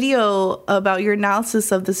posting that video about your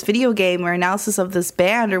analysis of this video game or analysis of this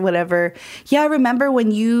band or whatever. Yeah, I remember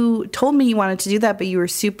when you told me you wanted to do that, but you were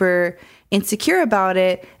super insecure about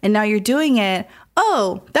it, and now you're doing it.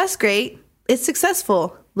 Oh, that's great. It's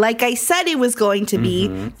successful. Like I said it was going to be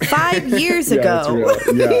 5 years ago.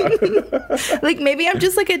 Yeah. Like, maybe I'm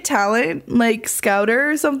just like a talent, like, scouter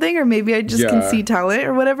or something, or maybe I just can see talent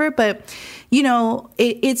or whatever. But, you know,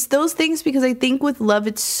 it's those things, because I think with love,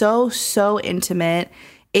 it's so, so intimate.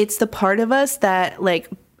 It's the part of us that, like,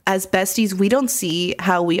 as besties, we don't see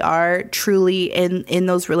how we are truly in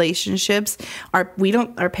those relationships. Our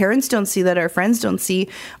parents don't see that. Our friends don't see.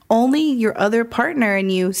 Only your other partner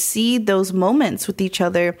and you see those moments with each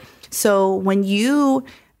other. So when you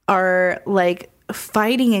are like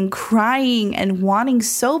fighting and crying and wanting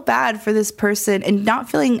so bad for this person and not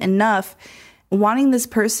feeling enough, wanting this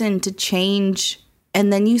person to change,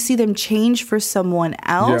 and then you see them change for someone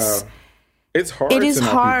else. Yeah. It's hard. It is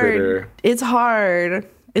hard. It's hard.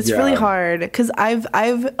 It's really hard, because I've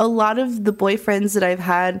a lot of the boyfriends that I've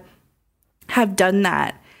had have done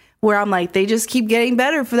that, where I'm like, they just keep getting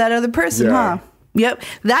better for that other person, huh? Yep.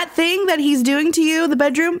 That thing that he's doing to you in the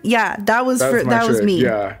bedroom, that was me.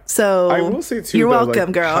 Yeah. So I will say too, you're though, welcome,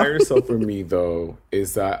 like, girl. Higher self for me though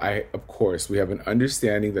is that of course we have an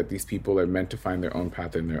understanding that these people are meant to find their own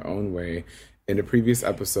path in their own way. In a previous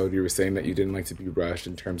episode, you were saying that you didn't like to be rushed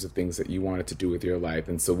in terms of things that you wanted to do with your life.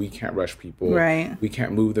 And so we can't rush people. Right. We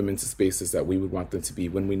can't move them into spaces that we would want them to be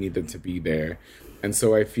when we need them to be there. And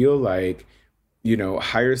so I feel like, you know,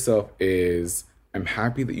 higher self is, I'm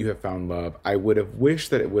happy that you have found love. I would have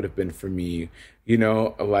wished that it would have been for me. You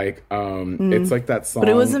know, like, it's like that song. But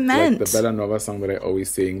it wasn't meant. Like the Bella Nova song that I always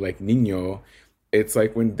sing, like Niño. It's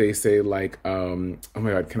like when they say like, oh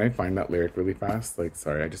my God, can I find that lyric really fast? Like,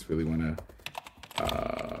 sorry, I just really want to.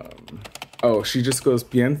 She just goes,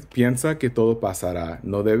 piensa que todo pasará,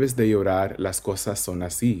 no debes de llorar, las cosas son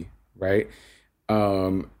así, right?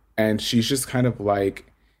 And she's just kind of like,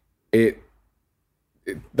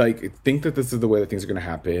 like, think that this is the way that things are going to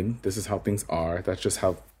happen. This is how things are. That's just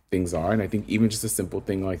how things are. And I think even just a simple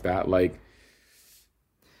thing like that, like,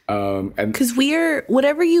 and because we're,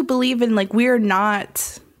 whatever you believe in, like, we're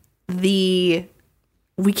not we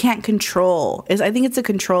can't control. I think it's a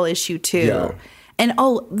control issue too. Yeah. And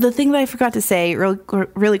the thing that I forgot to say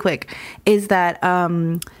really quick is that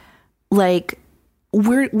like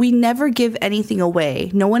we never give anything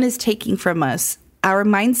away. No one is taking from us. Our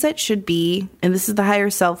mindset should be, and this is the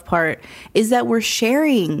higher self part, is that we're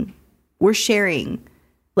sharing. We're sharing.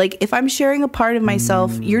 Like, if I'm sharing a part of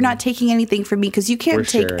myself, you're not taking anything from me, because you can't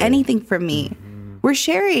take anything from me. We're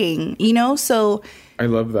sharing, you know? So I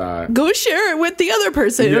love that. Go share it with the other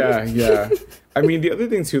person. Yeah. I mean, the other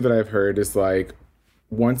thing too that I've heard is like,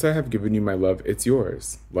 once I have given you my love, it's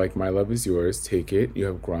yours. Like, my love is yours. Take it. You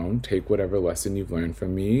have grown. Take whatever lesson you've learned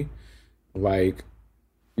from me. Like,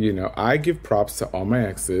 you know, I give props to all my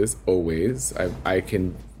exes always. I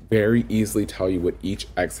can very easily tell you what each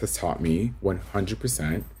ex has taught me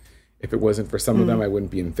 100%. If it wasn't for some of them, I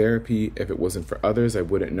wouldn't be in therapy. If it wasn't for others, I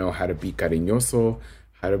wouldn't know how to be cariñoso,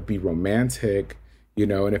 how to be romantic, you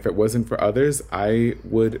know. And if it wasn't for others, I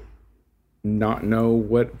would not know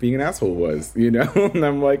what being an asshole was, you know. And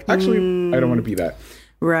I'm like, actually, I don't want to be that.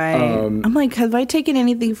 Right. I'm like, have I taken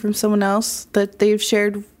anything from someone else that they've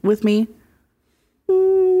shared with me?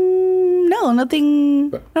 No,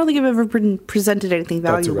 nothing. I don't think I've ever presented anything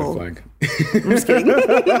valuable. That's a red flag. I'm just kidding.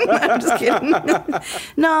 I'm just kidding.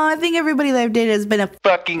 No, I think everybody that I've dated has been a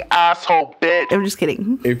fucking asshole, bitch. I'm just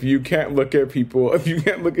kidding. If you can't look at people, if you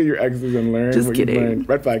can't look at your exes and learn just what kidding. you learned,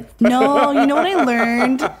 red flag. No, you know what I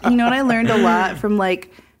learned? You know what I learned a lot from,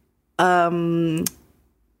 like,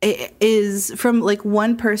 is from like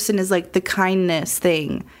one person is like the kindness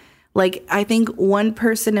thing. Like, I think one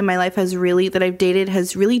person in my life that I've dated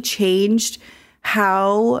has really changed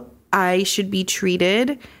how I should be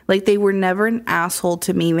treated. Like, they were never an asshole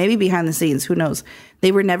to me. Maybe behind the scenes, who knows?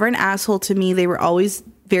 They were never an asshole to me. They were always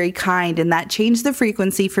very kind. And that changed the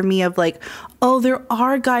frequency for me of like, oh, there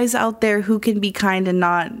are guys out there who can be kind and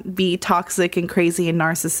not be toxic and crazy and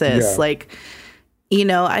narcissists. Yeah. Like, you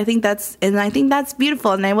know, I think that's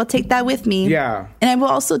beautiful. And I will take that with me. Yeah. And I will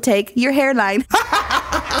also take your hairline.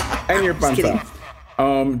 And your panza.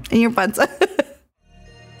 And your panza.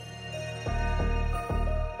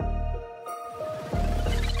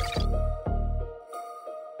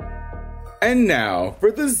 And now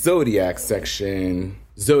for the Zodiac section.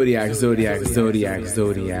 Zodiac.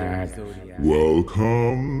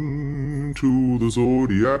 Welcome to the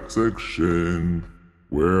Zodiac section,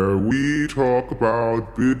 where we talk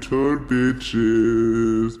about bitter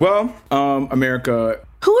bitches. Well, America.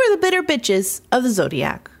 Who are the bitter bitches of the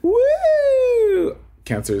Zodiac? Woo!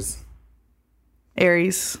 Cancers.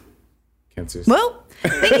 Aries. Cancers. Well,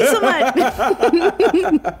 thank you so much.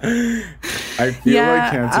 I feel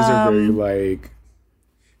like Cancers are very like...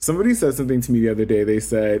 Somebody said something to me the other day. They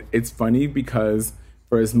said, it's funny because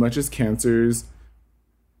for as much as Cancers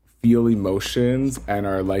feel emotions and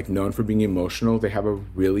are like known for being emotional, they have a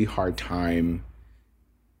really hard time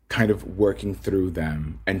kind of working through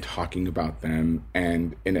them and talking about them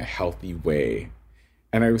and in a healthy way.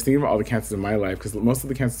 And I was thinking about all the Cancers in my life, because most of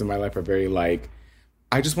the Cancers in my life are very like,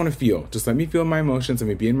 I just want to feel. Just let me feel my emotions. Let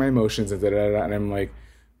me be in my emotions. And and I'm like,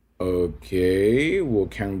 okay, well,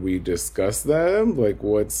 can we discuss them? Like,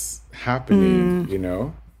 what's happening, you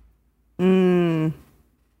know?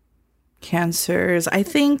 Cancers. I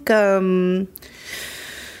think maybe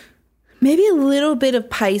a little bit of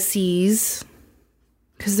Pisces,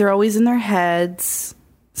 because they're always in their heads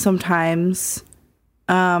sometimes.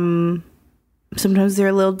 Sometimes they're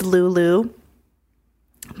a little delulu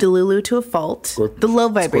to a fault. The low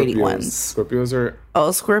vibrating ones. Scorpios are... Oh,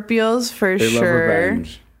 Scorpios for sure. They love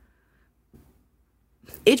revenge.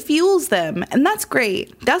 It fuels them, and that's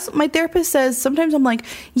great. That's what my therapist says. Sometimes I'm like,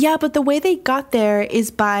 yeah, but the way they got there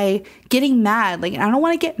is by getting mad. Like, I don't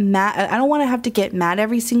want to get mad. I don't want to have to get mad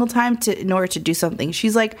every single time in order to do something.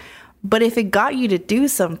 She's like, but if it got you to do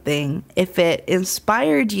something, if it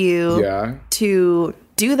inspired you to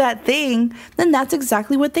do that thing, then that's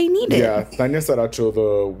exactly what they needed. Yeah, Tanya Saracho,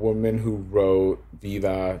 the woman who wrote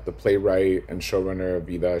Vida, the playwright and showrunner of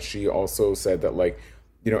Vida, she also said that, like,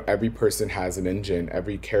 you know, every person has an engine.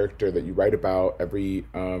 Every character that you write about,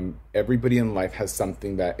 everybody in life has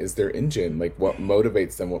something that is their engine, like what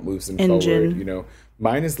motivates them, what moves them forward. You know,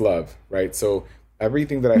 mine is love, right? So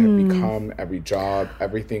everything that I have become, every job,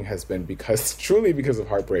 everything has been truly because of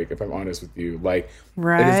heartbreak, if I'm honest with you. Like, it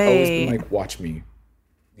has always been like, watch me,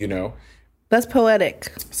 you know? That's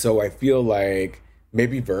poetic. So I feel like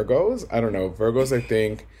maybe Virgos, I don't know. Virgos, I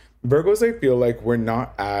feel like we're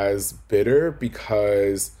not as bitter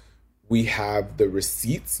because we have the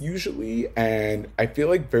receipts usually. And I feel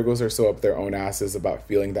like Virgos are so up their own asses about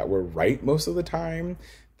feeling that we're right most of the time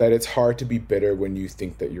that it's hard to be bitter when you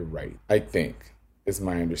think that you're right, I think, is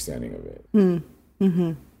my understanding of it.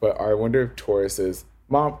 Mm-hmm. But I wonder if Taurus is...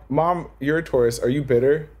 Mom, you're a Taurus. Are you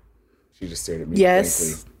bitter? She just stared at me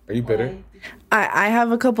blankly. Are you bitter? I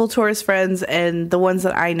have a couple Taurus friends, and the ones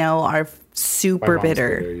that I know are super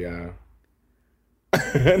bitter. Yeah.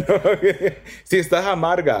 Si estás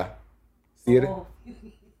amarga. Oh,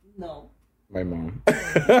 no. My mom.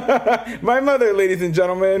 My mother, ladies and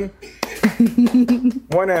gentlemen.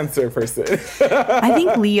 One answer person. I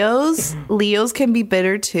think Leos can be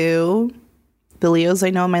bitter too. The Leos I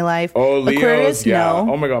know in my life. Oh, Leos, Aquarius, yeah.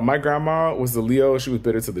 No. Oh my God, my grandma was a Leo. She was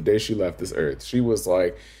bitter to the day she left this earth. She was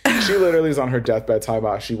like, she literally was on her deathbed talking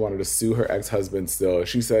about she wanted to sue her ex-husband still.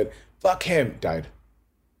 She said, fuck him. Died.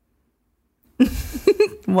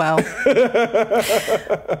 Wow.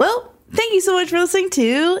 Well, thank you so much for listening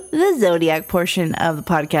to the Zodiac portion of the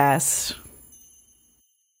podcast.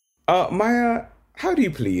 Maya, how do you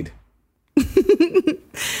plead?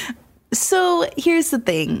 So here's the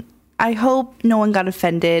thing. I hope no one got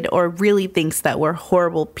offended or really thinks that we're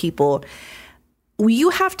horrible people. You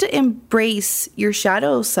have to embrace your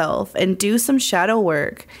shadow self and do some shadow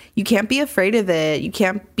work. You can't be afraid of it. You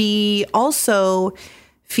can't be also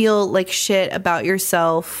feel like shit about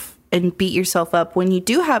yourself and beat yourself up when you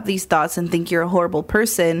do have these thoughts and think you're a horrible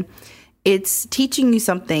person. It's teaching you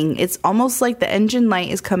something. It's almost like the engine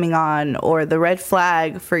light is coming on, or the red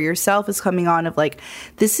flag for yourself is coming on of like,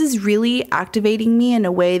 this is really activating me in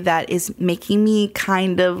a way that is making me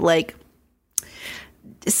kind of like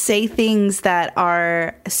say things that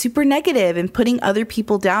are super negative and putting other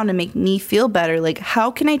people down to make me feel better. Like,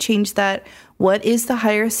 how can I change that? What is the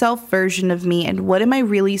higher self version of me? And what am I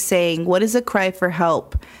really saying? What is a cry for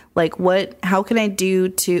help? Like, how can I do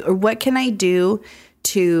to, or what can I do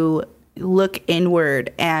to look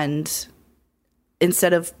inward and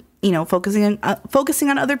instead of, focusing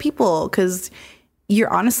on other people? Because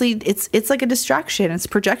you're honestly, it's like a distraction. It's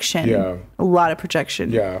projection. Yeah. A lot of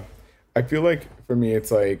projection. Yeah. I feel like for me,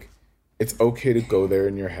 it's like, it's okay to go there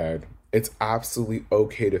in your head. It's absolutely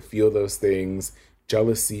okay to feel those things,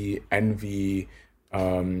 jealousy, envy,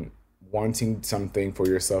 wanting something for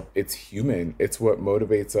yourself. It's human. It's what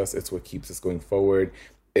motivates us. It's what keeps us going forward.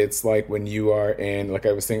 It's like when you are in, like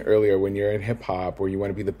I was saying earlier, when you're in hip hop or you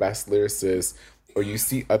want to be the best lyricist, or you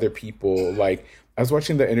see other people, like I was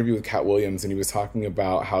watching the interview with Cat Williams and he was talking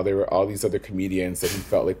about how there were all these other comedians that he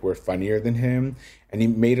felt like were funnier than him. And he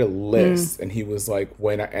made a list and he was like,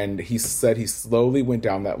 and he said he slowly went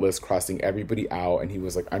down that list, crossing everybody out. And he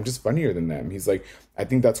was like, I'm just funnier than them. He's like, I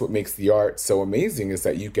think that's what makes the art so amazing, is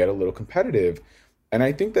that you get a little competitive. And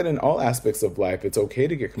I think that in all aspects of life, it's okay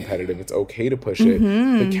to get competitive. It's okay to push it.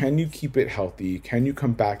 But can you keep it healthy? Can you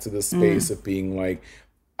come back to the space of being like,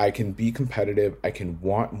 I can be competitive, I can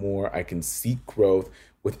want more, I can seek growth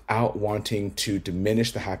without wanting to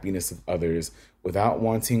diminish the happiness of others, without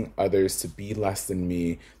wanting others to be less than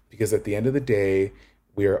me. Because at the end of the day,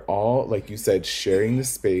 we are all, like you said, sharing the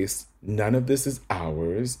space. None of this is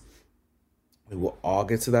ours. We will all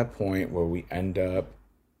get to that point where we end up,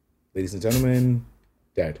 ladies and gentlemen,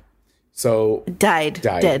 dead. So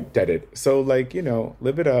deaded. So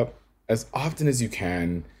live it up as often as you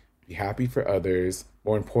can. Be happy for others.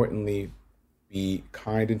 More importantly, be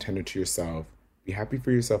kind and tender to yourself. Be happy for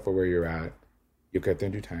yourself for where you're at. You'll get there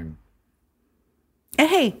in due time. And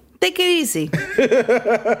hey, take it easy. Take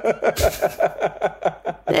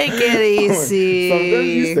it easy. Sometimes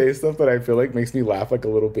you say stuff that I feel like makes me laugh like a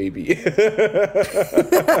little baby.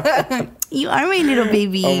 You are my little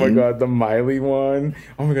baby. Oh my God, the Miley one.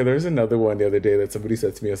 Oh my God, there was another one the other day that somebody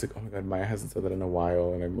said to me. I was like, oh my God, Maya hasn't said that in a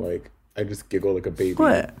while. And I'm like, I just giggle like a baby.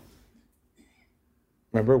 What?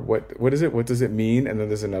 Remember, what is it? What does it mean? And then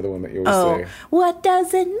there's another one that you always say. What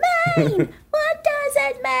does it mean? What does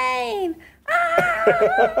it mean?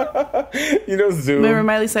 Ah! Zoom. Remember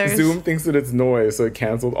Miley Cyrus? Zoom thinks that it's noise, so it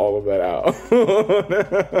canceled all of that out.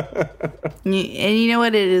 And you know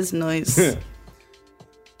what? It is noise.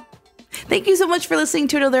 Thank you so much for listening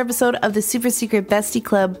to another episode of the Super Secret Bestie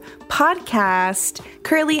Club podcast.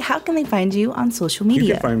 Curly, how can they find you on social media?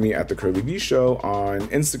 You can find me at The Curly V Show on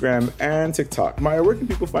Instagram and TikTok. Maya, where can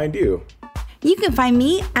people find you? You can find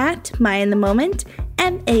me at Maya in the Moment,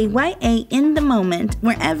 MAYA in the Moment,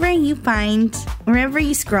 wherever you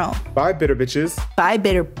scroll. Bye, bitter bitches. Bye,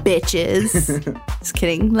 bitter bitches. Just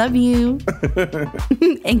kidding. Love you.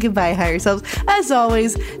 And goodbye, higher selves. As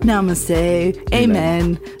always, namaste.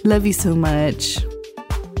 Amen. Love you so much.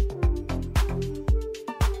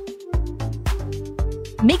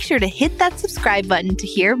 Make sure to hit that subscribe button to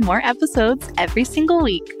hear more episodes every single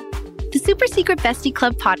week. The Super Secret Bestie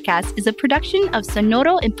Club podcast is a production of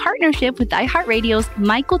Sonoro in partnership with iHeartRadio's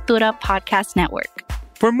My Cultura podcast network.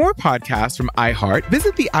 For more podcasts from iHeart,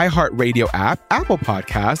 visit the iHeartRadio app, Apple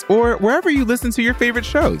Podcasts, or wherever you listen to your favorite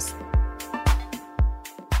shows.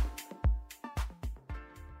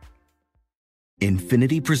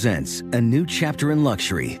 Infiniti presents a new chapter in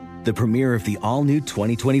luxury, the premiere of the all-new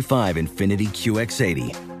 2025 Infiniti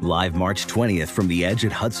QX80, live March 20th from the Edge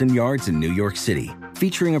at Hudson Yards in New York City,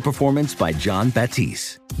 featuring a performance by John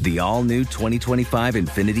Batiste. The all-new 2025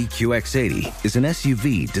 Infiniti QX80 is an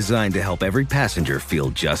SUV designed to help every passenger feel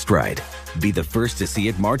just right. Be the first to see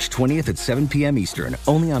it March 20th at 7 p.m. Eastern,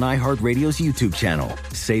 only on iHeartRadio's YouTube channel.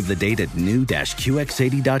 Save the date at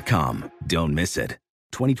new-QX80.com. Don't miss it.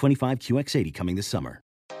 2025 QX80 coming this summer.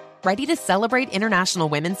 Ready to celebrate International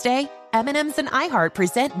Women's Day? M&M's and iHeart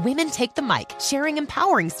present Women Take the Mic, sharing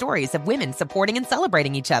empowering stories of women supporting and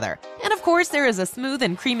celebrating each other. And of course, there is a smooth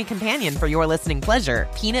and creamy companion for your listening pleasure,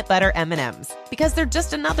 peanut butter M&M's. Because they're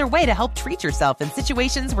just another way to help treat yourself in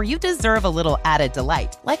situations where you deserve a little added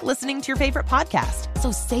delight, like listening to your favorite podcast.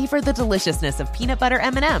 So savor the deliciousness of peanut butter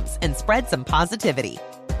M&M's and spread some positivity.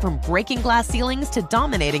 From breaking glass ceilings to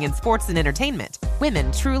dominating in sports and entertainment,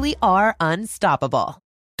 women truly are unstoppable.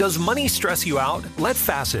 Does money stress you out? Let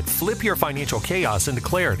Facet flip your financial chaos into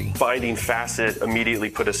clarity. Finding Facet immediately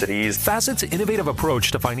put us at ease. Facet's innovative approach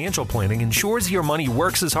to financial planning ensures your money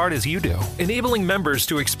works as hard as you do, enabling members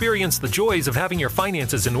to experience the joys of having your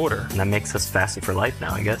finances in order. And that makes us Facet for life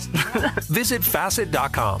now, I guess. Visit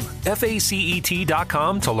Facet.com,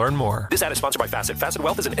 FACET.com to learn more. This ad is sponsored by Facet. Facet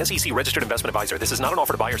Wealth is an SEC registered investment advisor. This is not an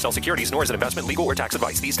offer to buy or sell securities, nor is it investment, legal, or tax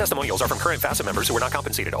advice. These testimonials are from current Facet members who are not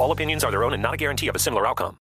compensated. All opinions are their own and not a guarantee of a similar outcome.